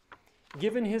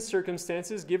 Given his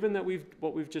circumstances, given that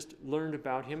what we've just learned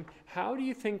about him, how do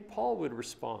you think Paul would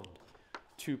respond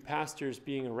to pastors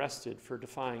being arrested for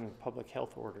defying public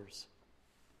health orders?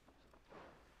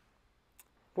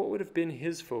 What would have been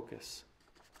his focus?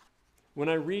 When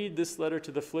I read this letter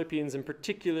to the Philippians, and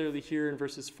particularly here in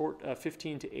verses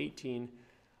 15 to 18,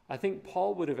 I think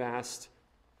Paul would have asked,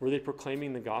 were they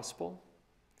proclaiming the gospel?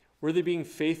 Were they being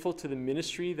faithful to the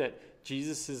ministry that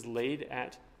Jesus has laid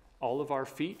at all of our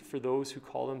feet for those who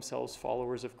call themselves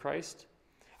followers of Christ?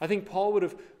 I think Paul would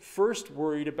have first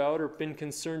worried about or been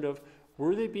concerned of,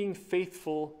 were they being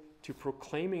faithful to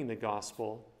proclaiming the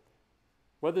gospel,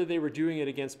 whether they were doing it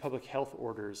against public health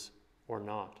orders or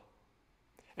not?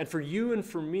 And for you and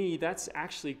for me, that's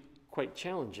actually quite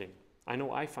challenging. I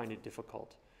know I find it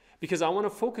difficult because I want to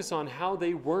focus on how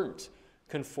they weren't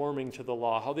conforming to the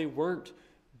law, how they weren't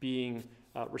being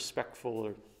respectful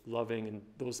or loving and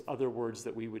those other words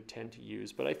that we would tend to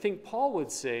use. But I think Paul would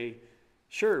say,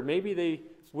 sure, maybe they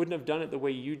wouldn't have done it the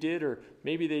way you did, or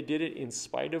maybe they did it in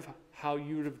spite of how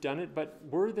you would have done it, but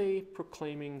were they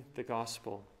proclaiming the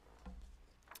gospel?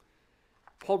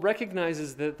 Paul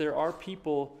recognizes that there are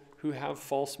people who have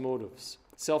false motives,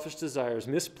 selfish desires,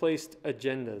 misplaced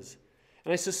agendas.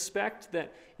 And I suspect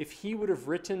that if he would have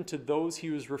written to those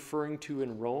he was referring to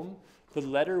in Rome, the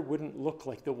letter wouldn't look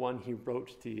like the one he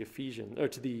wrote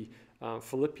to the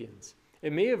Philippians.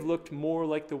 It may have looked more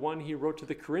like the one he wrote to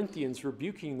the Corinthians,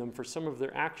 rebuking them for some of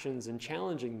their actions and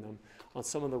challenging them on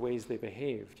some of the ways they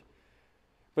behaved.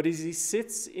 But as he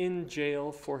sits in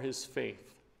jail for his faith,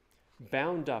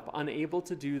 bound up, unable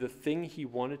to do the thing he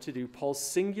wanted to do, Paul's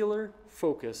singular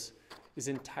focus is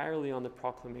entirely on the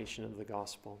proclamation of the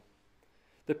gospel.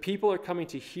 The people are coming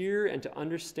to hear and to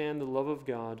understand the love of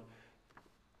God.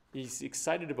 He's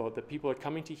excited about that people are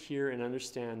coming to hear and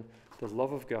understand the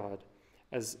love of God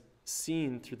as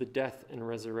seen through the death and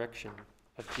resurrection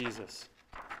of Jesus.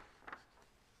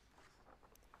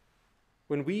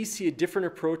 When we see a different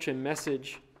approach and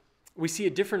message,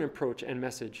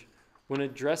 when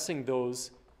addressing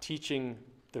those teaching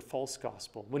the false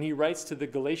gospel. When he writes to the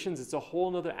Galatians, it's a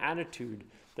whole other attitude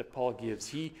that Paul gives.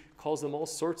 He calls them all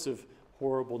sorts of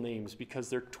horrible names because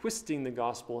they're twisting the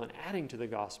gospel and adding to the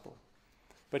gospel.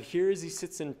 But here as he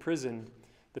sits in prison,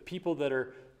 the people that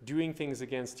are doing things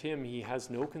against him, he has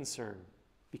no concern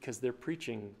because they're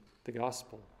preaching the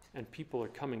gospel and people are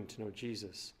coming to know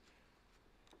Jesus.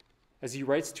 As he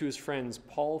writes to his friends,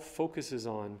 Paul focuses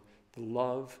on the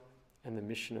love and the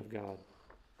mission of God.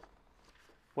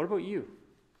 What about you?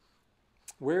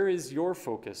 Where is your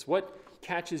focus? What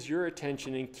catches your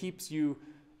attention and keeps you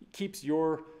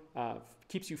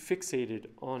fixated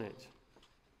on it?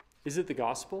 Is it the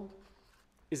gospel?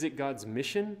 Is it God's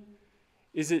mission?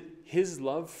 Is it his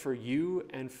love for you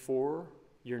and for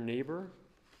your neighbor?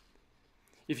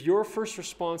 If your first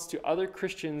response to other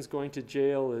Christians going to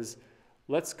jail is,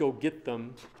 let's go get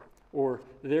them, or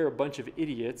they're a bunch of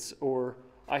idiots, or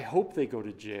I hope they go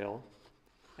to jail,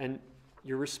 and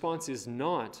your response is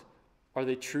not, are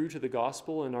they true to the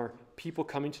gospel and are people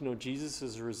coming to know Jesus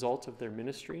as a result of their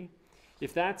ministry?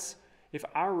 If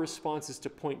our response is to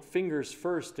point fingers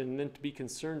first and then to be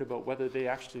concerned about whether they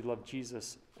actually love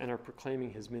Jesus and are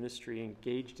proclaiming his ministry,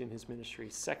 engaged in his ministry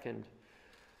second,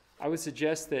 I would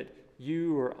suggest that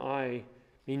you or I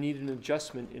may need an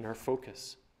adjustment in our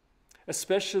focus,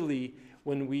 especially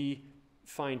when we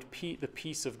find the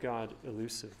peace of God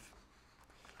elusive.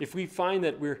 If we find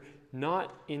that we're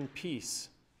not in peace,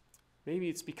 maybe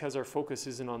it's because our focus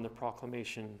isn't on the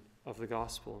proclamation of the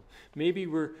gospel. Maybe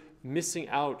we're missing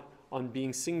out on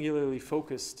being singularly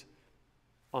focused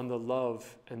on the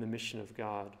love and the mission of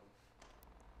God.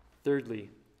 Thirdly,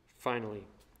 finally,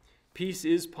 peace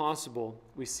is possible,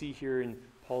 we see here in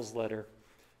Paul's letter,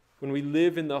 when we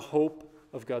live in the hope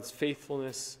of God's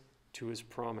faithfulness to his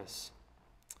promise.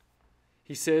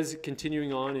 He says,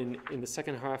 continuing on in the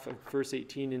second half of verse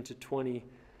 18 into 20,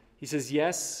 he says,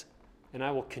 yes, and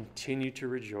I will continue to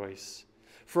rejoice.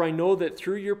 For I know that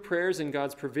through your prayers and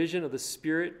God's provision of the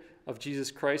Spirit of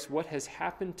Jesus Christ, what has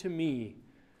happened to me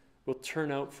will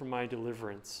turn out for my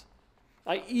deliverance.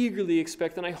 I eagerly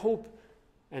expect and I hope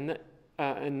and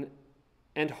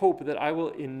hope that I will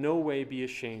in no way be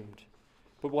ashamed,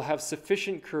 but will have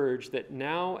sufficient courage that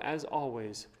now, as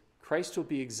always, Christ will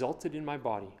be exalted in my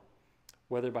body,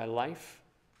 whether by life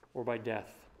or by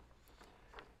death.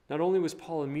 Not only was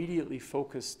Paul immediately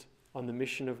focused on the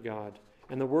mission of God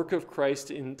and the work of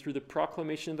Christ through the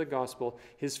proclamation of the gospel,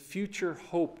 his future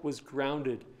hope was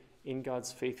grounded in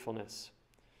God's faithfulness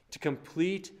to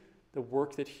complete the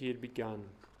work that he had begun.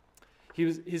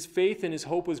 His faith and his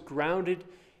hope was grounded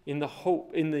in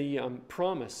the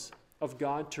promise of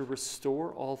God to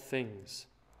restore all things,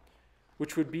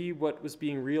 which would be what was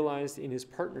being realized in his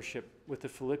partnership with the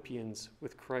Philippians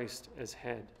with Christ as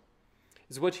head.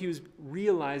 Is what he was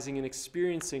realizing and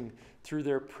experiencing through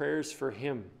their prayers for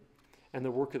him and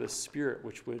the work of the Spirit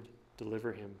which would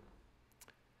deliver him.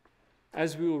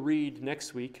 As we will read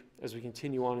next week, as we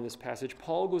continue on in this passage,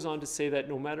 Paul goes on to say that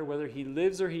no matter whether he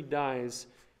lives or he dies,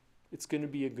 it's going to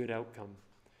be a good outcome.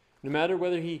 No matter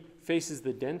whether he faces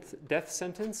the death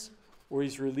sentence or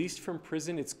he's released from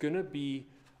prison, it's going to be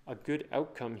a good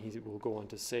outcome, he will go on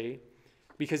to say,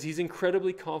 because he's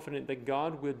incredibly confident that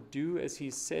God would do as he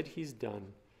said he's done,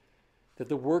 that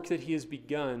the work that he has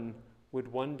begun would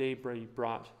one day be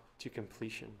brought to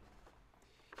completion.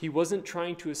 He wasn't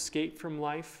trying to escape from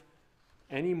life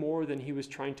any more than he was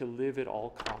trying to live at all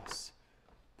costs.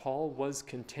 Paul was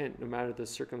content no matter the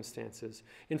circumstances.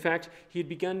 In fact, he had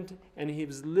begun and he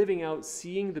was living out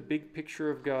seeing the big picture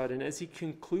of God. And as he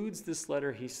concludes this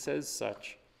letter, he says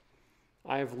such,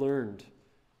 I have learned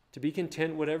to be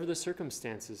content whatever the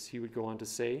circumstances, he would go on to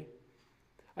say.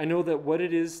 I know that what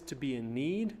it is to be in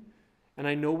need, and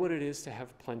I know what it is to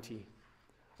have plenty.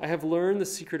 I have learned the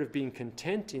secret of being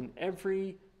content in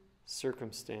every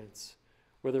circumstance.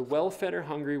 Whether well-fed or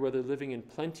hungry, whether living in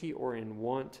plenty or in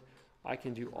want, I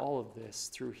can do all of this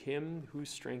through him who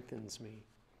strengthens me.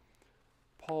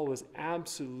 Paul was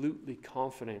absolutely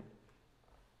confident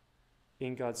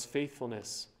in God's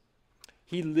faithfulness.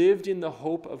 He lived in the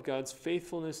hope of God's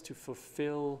faithfulness to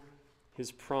fulfill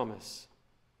his promise.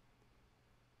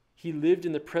 He lived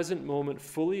in the present moment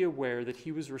fully aware that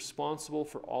he was responsible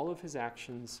for all of his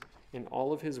actions and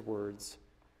all of his words,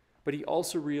 but he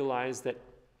also realized that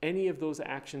any of those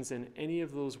actions and any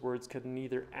of those words could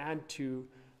neither add to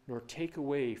nor take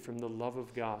away from the love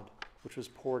of God, which was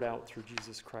poured out through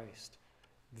Jesus Christ.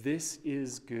 This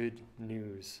is good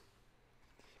news.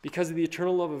 Because of the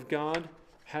eternal love of God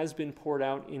has been poured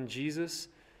out in Jesus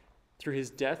through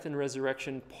his death and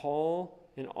resurrection, Paul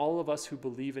and all of us who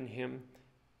believe in him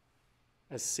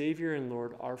as Savior and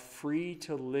Lord are free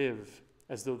to live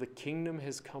as though the kingdom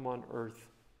has come on earth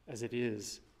as it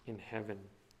is in heaven.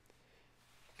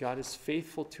 God is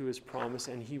faithful to his promise,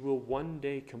 and he will one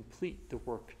day complete the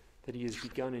work that he has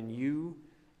begun in you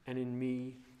and in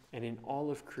me and in all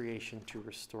of creation to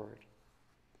restore it.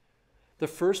 The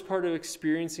first part of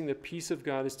experiencing the peace of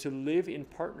God is to live in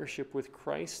partnership with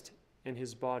Christ and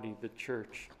his body, the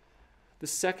church. The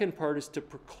second part is to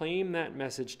proclaim that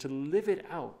message, to live it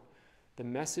out, the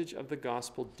message of the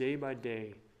gospel day by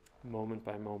day, moment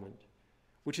by moment,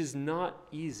 which is not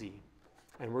easy.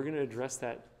 And we're going to address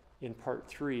that in part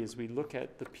 3 as we look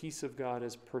at the peace of God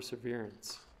as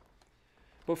perseverance.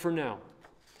 But for now,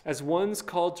 as ones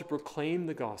called to proclaim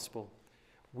the gospel,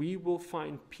 we will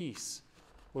find peace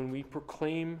when we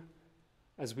proclaim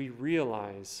as we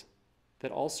realize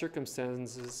that all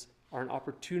circumstances are an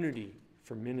opportunity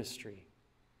for ministry.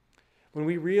 When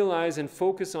we realize and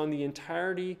focus on the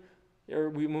entirety,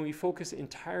 when we focus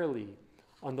entirely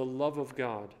on the love of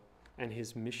God and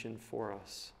his mission for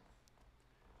us.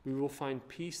 We will find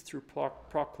peace through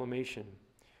proclamation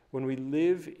when we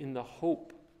live in the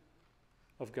hope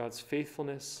of God's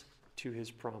faithfulness to his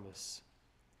promise.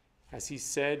 As he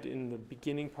said in the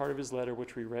beginning part of his letter,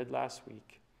 which we read last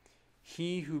week,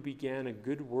 he who began a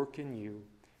good work in you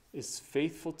is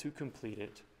faithful to complete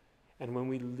it. And when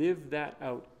we live that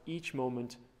out each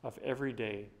moment of every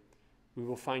day, we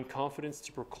will find confidence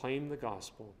to proclaim the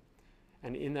gospel.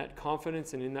 And in that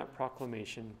confidence and in that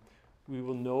proclamation, we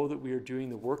will know that we are doing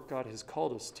the work God has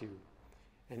called us to.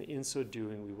 And in so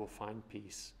doing, we will find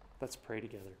peace. Let's pray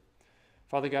together.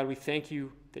 Father God, we thank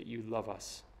you that you love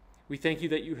us. We thank you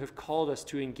that you have called us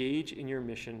to engage in your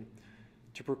mission,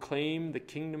 to proclaim the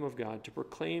kingdom of God, to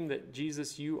proclaim that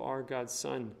Jesus, you are God's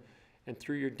Son, and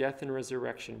through your death and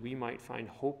resurrection, we might find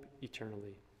hope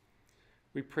eternally.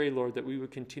 We pray, Lord, that we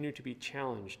would continue to be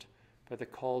challenged by the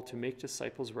call to make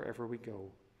disciples wherever we go,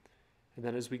 and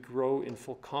that as we grow in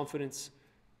full confidence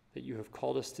that you have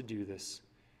called us to do this,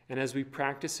 and as we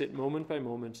practice it moment by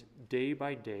moment, day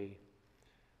by day,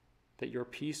 that your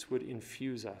peace would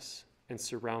infuse us and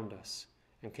surround us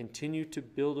and continue to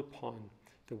build upon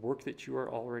the work that you are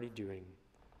already doing.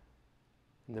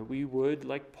 And that we would,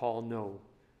 like Paul, know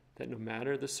that no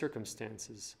matter the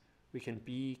circumstances, we can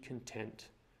be content,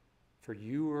 for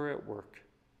you are at work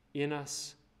in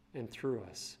us and through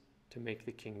us to make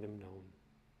the kingdom known.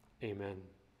 Amen.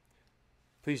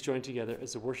 Please join together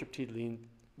as the worship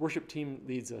team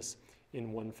leads us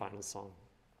in one final song.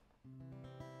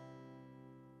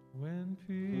 When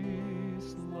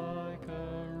peace like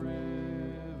a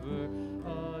river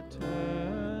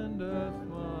attendeth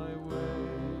my way,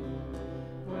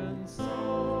 when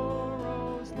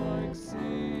sorrows like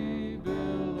sea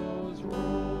billows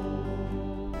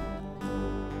roll,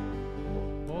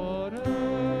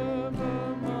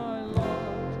 whatever my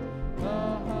lot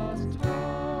thou hast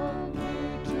taught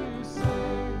me to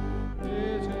say,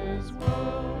 it is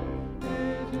well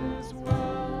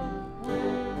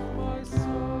with my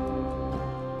soul.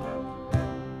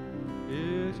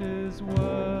 It is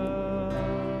well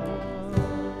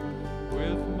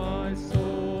with my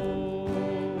soul.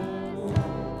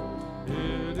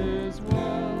 It is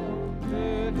well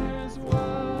with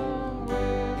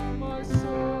my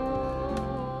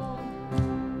soul.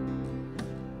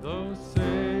 Though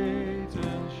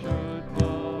Satan should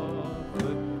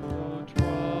buffet, though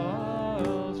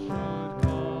trials should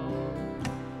come,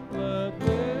 let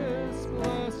this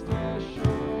blessed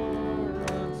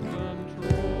assurance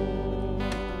control,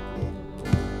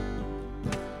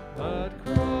 that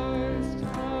Christ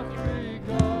hath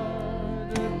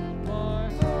regarded my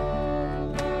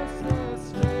helpless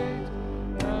estate,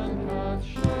 and hath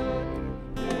shed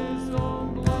his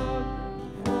own blood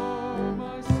for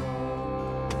my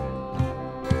soul.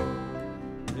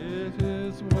 It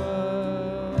is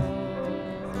well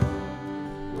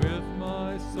with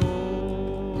my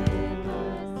soul.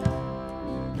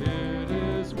 It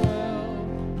is well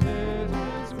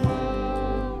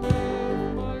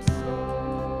with my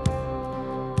soul.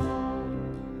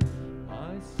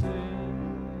 I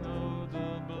sing, know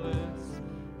the bliss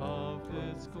of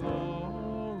his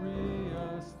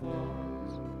glorious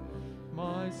thought.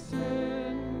 My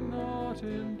sin not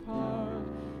in part,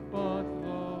 but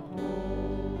the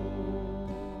whole,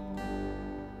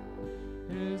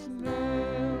 is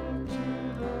nailed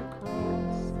to the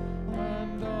cross,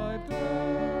 and I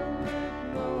bear it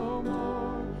no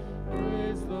more.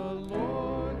 Praise the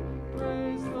Lord,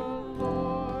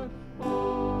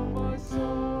 oh my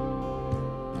soul.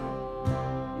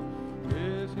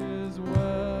 It is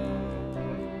well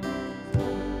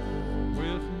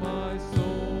with my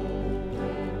soul.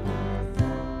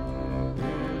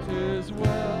 It is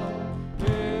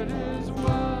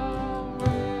well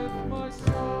with my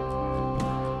soul.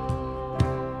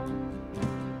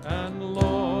 And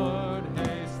Lord,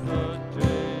 haste the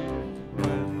day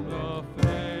when the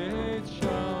faith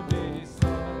shall be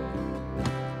sight,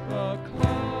 the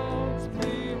clouds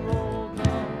be rolled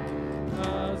up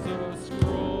as a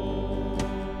scroll,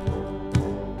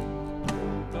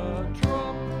 the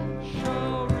trump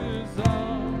shall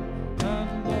resound,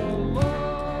 and the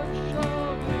Lord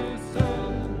shall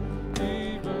descend.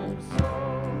 Even so,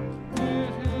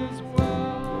 it is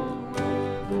well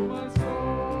with my soul.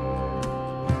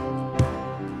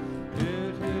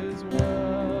 It is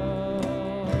well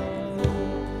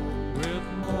with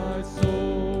my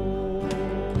soul.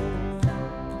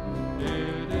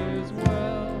 It is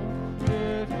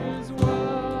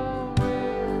well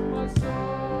with my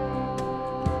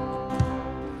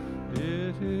soul.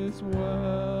 It is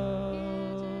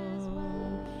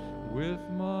well with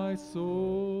my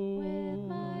soul.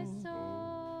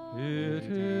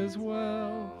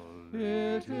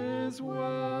 It is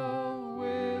well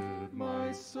with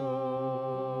my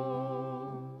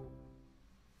soul.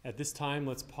 At this time,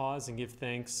 let's pause and give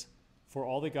thanks for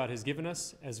all that God has given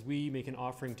us as we make an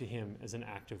offering to him as an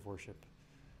act of worship.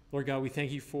 Lord God, we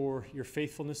thank you for your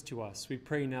faithfulness to us. We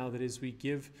pray now that as we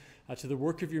give to the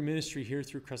work of your ministry here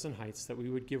through Crescent Heights, that we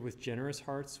would give with generous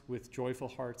hearts, with joyful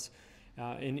hearts,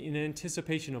 and in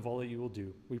anticipation of all that you will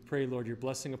do. We pray, Lord, your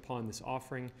blessing upon this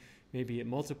offering. May be it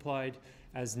multiplied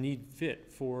as need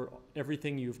fit for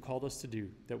everything you have called us to do,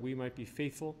 that we might be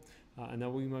faithful and that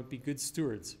we might be good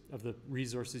stewards of the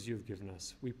resources you have given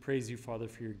us. We praise you, Father,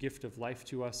 for your gift of life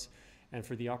to us and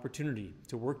for the opportunity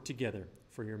to work together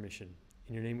for your mission.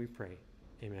 In your name we pray.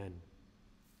 Amen.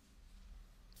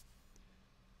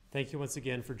 Thank you once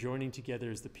again for joining together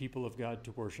as the people of God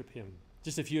to worship him.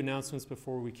 Just a few announcements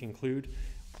before we conclude.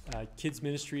 Kids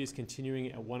ministry is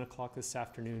continuing at 1 o'clock this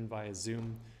afternoon via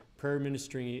Zoom. Prayer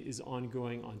ministry is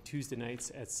ongoing on Tuesday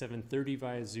nights at 7:30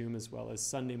 via Zoom, as well as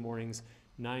Sunday mornings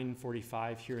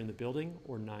 9:45 here in the building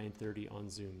or 9:30 on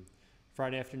Zoom.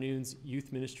 Friday afternoons,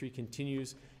 youth ministry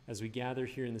continues as we gather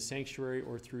here in the sanctuary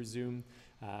or through Zoom.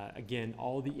 Again,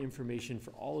 all the information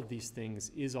for all of these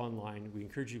things is online. We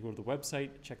encourage you to go to the website,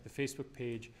 check the Facebook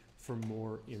page for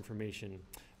more information.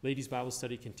 Ladies' Bible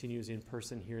study continues in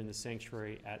person here in the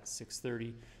sanctuary at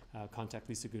 6:30. contact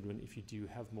Lisa Goodwin if you do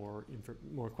have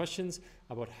more questions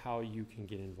about how you can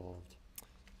get involved.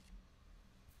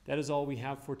 That is all we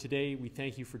have for today. We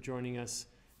thank you for joining us.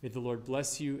 May the Lord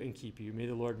bless you and keep you. May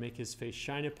the Lord make his face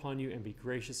shine upon you and be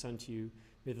gracious unto you.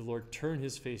 May the Lord turn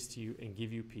his face to you and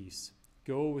give you peace.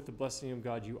 Go with the blessing of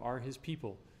God. You are his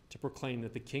people, to proclaim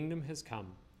that the kingdom has come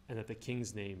and that the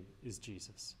King's name is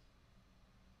Jesus.